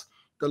that.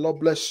 The Lord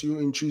bless you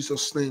in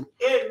Jesus' name.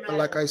 Amen. And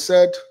like I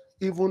said,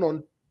 even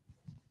on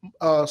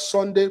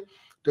Sunday,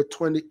 the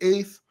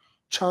 28th,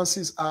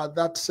 chances are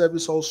that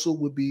service also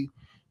will be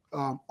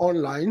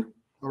online.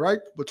 All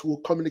right, but we'll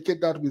communicate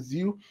that with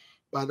you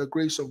by the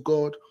grace of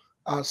God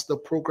as the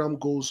program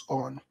goes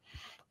on.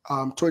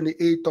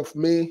 28th of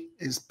May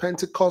is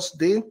Pentecost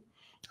Day,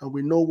 and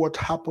we know what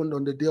happened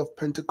on the day of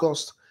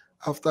Pentecost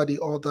after the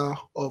order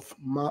of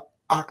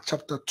Acts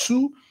chapter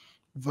 2,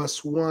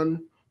 verse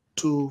 1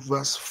 to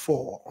verse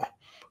 4.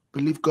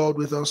 Believe God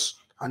with us,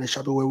 and it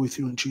shall be well with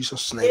you in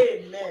Jesus' name.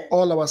 Amen.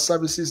 All our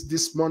services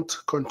this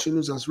month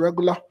continues as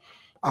regular,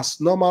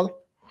 as normal,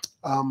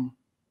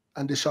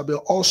 and they shall be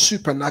all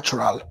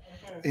supernatural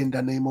in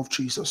the name of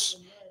Jesus.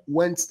 Amen.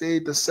 Wednesday,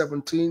 the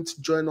 17th,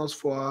 join us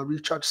for our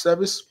recharge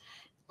service.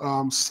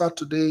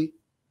 Saturday,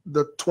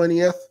 the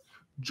 20th,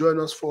 join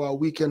us for our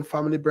weekend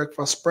family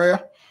breakfast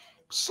prayer.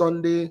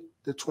 Sunday,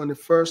 the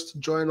 21st,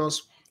 join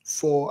us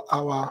for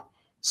our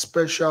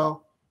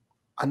special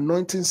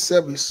anointing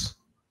service.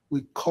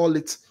 We call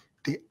it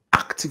the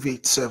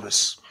Activate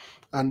service.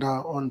 And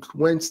on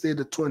Wednesday,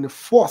 the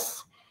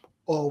 24th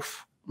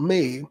of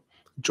May,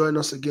 join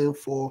us again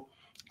for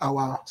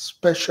our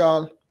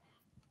special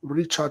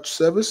recharge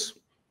service.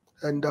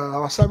 And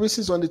our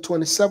services on the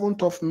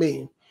 27th of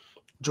May.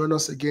 Join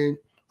us again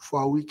for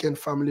our weekend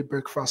family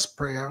breakfast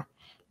prayer.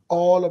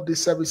 All of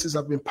these services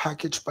have been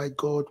packaged by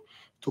God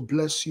to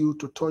bless you,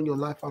 to turn your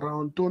life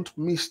around. Don't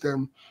miss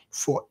them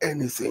for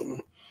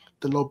anything.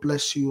 The Lord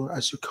bless you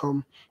as you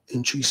come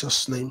in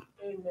Jesus' name.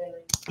 Amen.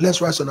 Let's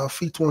rise on our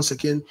feet once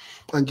again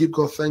and give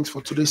God thanks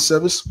for today's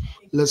service.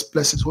 Let's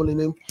bless his holy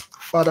name.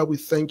 Father, we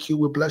thank you.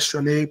 We bless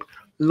your name.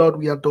 Lord,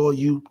 we adore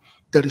you.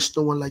 There is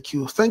no one like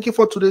you. Thank you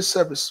for today's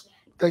service.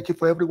 Thank you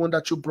for everyone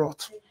that you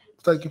brought.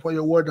 Thank you for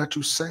your word that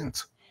you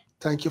sent.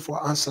 Thank you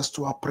for answers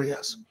to our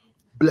prayers.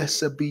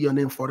 Blessed be your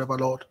name forever,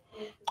 Lord.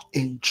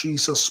 In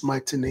Jesus'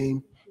 mighty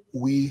name,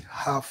 we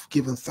have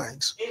given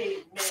thanks.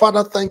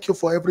 Father, thank you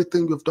for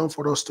everything you've done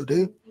for us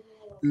today.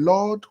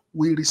 Lord,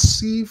 we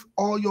receive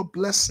all your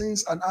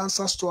blessings and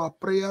answers to our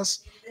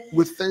prayers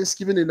with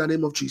thanksgiving in the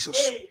name of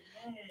Jesus.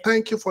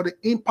 Thank you for the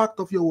impact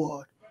of your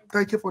word.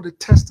 Thank you for the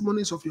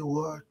testimonies of your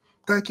word.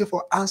 Thank you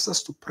for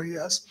answers to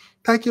prayers.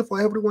 Thank you for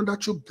everyone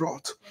that you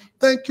brought.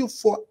 Thank you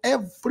for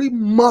every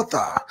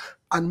mother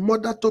and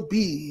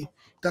mother-to-be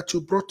that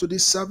you brought to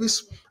this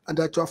service and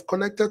that you have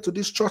connected to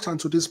this church and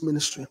to this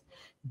ministry.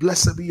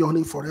 Blessed be your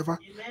name forever.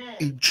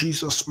 In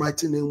Jesus'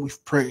 mighty name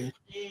we've prayed.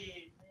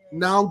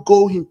 Now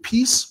go in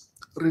peace,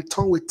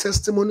 return with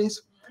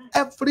testimonies.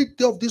 Every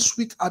day of this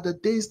week are the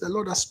days the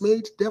Lord has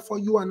made. Therefore,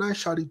 you and I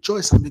shall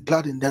rejoice and be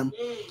glad in them.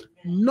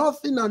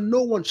 Nothing and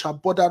no one shall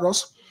bother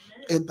us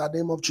in the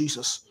name of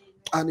Jesus.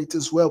 And it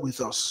is well with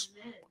us.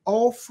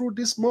 All through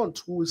this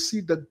month, we will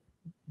see the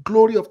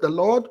glory of the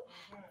Lord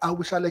and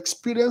we shall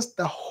experience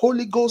the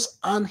Holy Ghost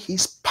and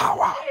his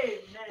power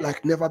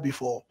like never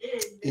before.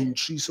 In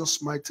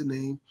Jesus' mighty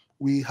name,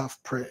 we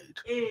have prayed.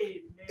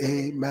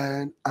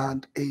 Amen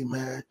and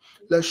amen.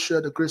 Let's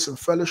share the grace and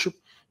fellowship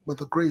with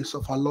the grace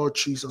of our Lord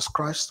Jesus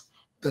Christ,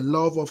 the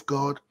love of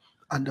God,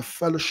 and the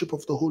fellowship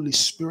of the Holy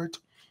Spirit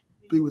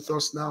be with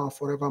us now and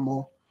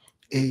forevermore.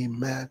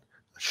 Amen.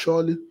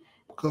 Surely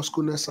God's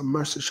goodness and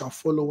mercy shall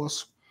follow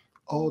us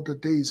all the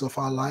days of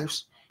our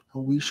lives,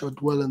 and we shall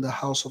dwell in the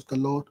house of the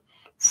Lord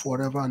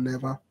forever and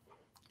ever.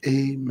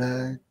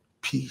 Amen.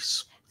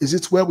 Peace. Is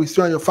it well with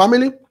you and your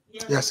family?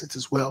 Yes, it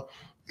is well.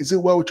 Is it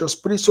well with your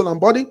spirit, soul, and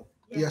body?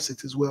 Yes,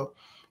 it is well.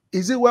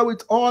 Is it well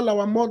with all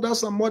our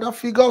mothers and mother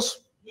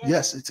figures?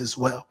 Yes, it is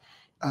well.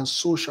 And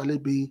so shall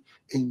it be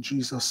in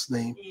Jesus'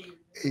 name.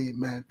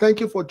 Amen. Thank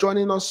you for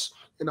joining us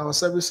in our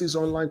services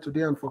online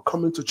today and for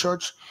coming to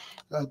church.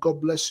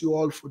 God bless you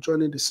all for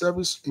joining the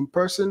service in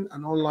person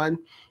and online.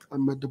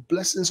 And may the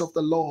blessings of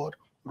the Lord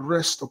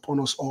rest upon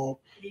us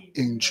all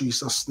in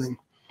Jesus' name.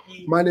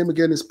 My name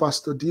again is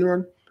Pastor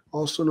Diron,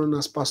 also known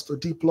as Pastor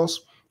D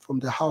Plus from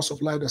the House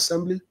of Light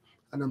Assembly.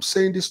 And I'm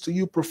saying this to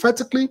you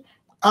prophetically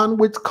and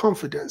with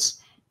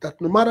confidence that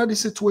no matter the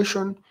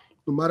situation,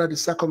 no matter the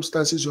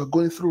circumstances you're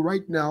going through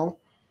right now,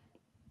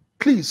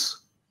 please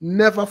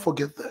never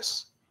forget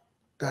this,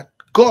 that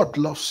God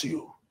loves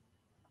you.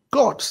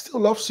 God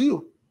still loves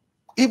you.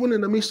 Even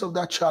in the midst of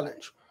that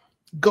challenge,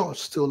 God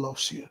still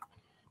loves you.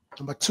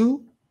 Number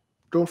two,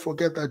 don't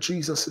forget that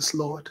Jesus is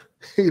Lord.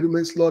 He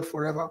remains Lord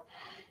forever.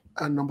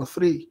 And number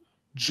three,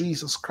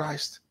 Jesus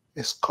Christ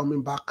is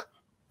coming back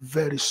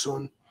very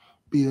soon.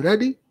 Be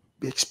ready,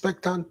 be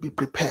expectant, be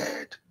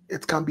prepared.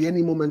 It can be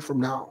any moment from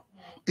now.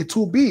 It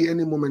will be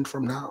any moment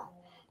from now.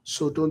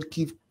 So don't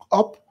give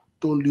up,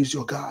 don't lose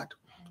your guard,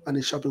 and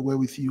it shall be well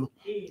with you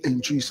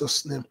in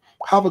Jesus' name.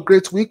 Have a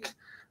great week,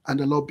 and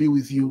the Lord be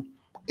with you.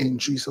 In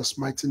Jesus'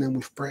 mighty name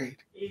we've prayed.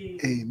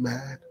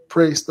 Amen.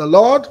 Praise the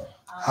Lord.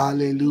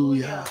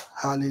 Hallelujah.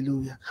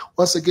 Hallelujah.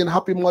 Once again,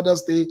 happy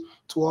Mother's Day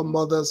to all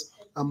mothers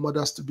and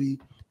mothers to be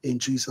in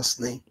Jesus'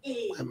 name.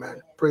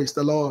 Amen. Praise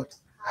the Lord.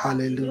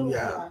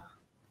 Hallelujah.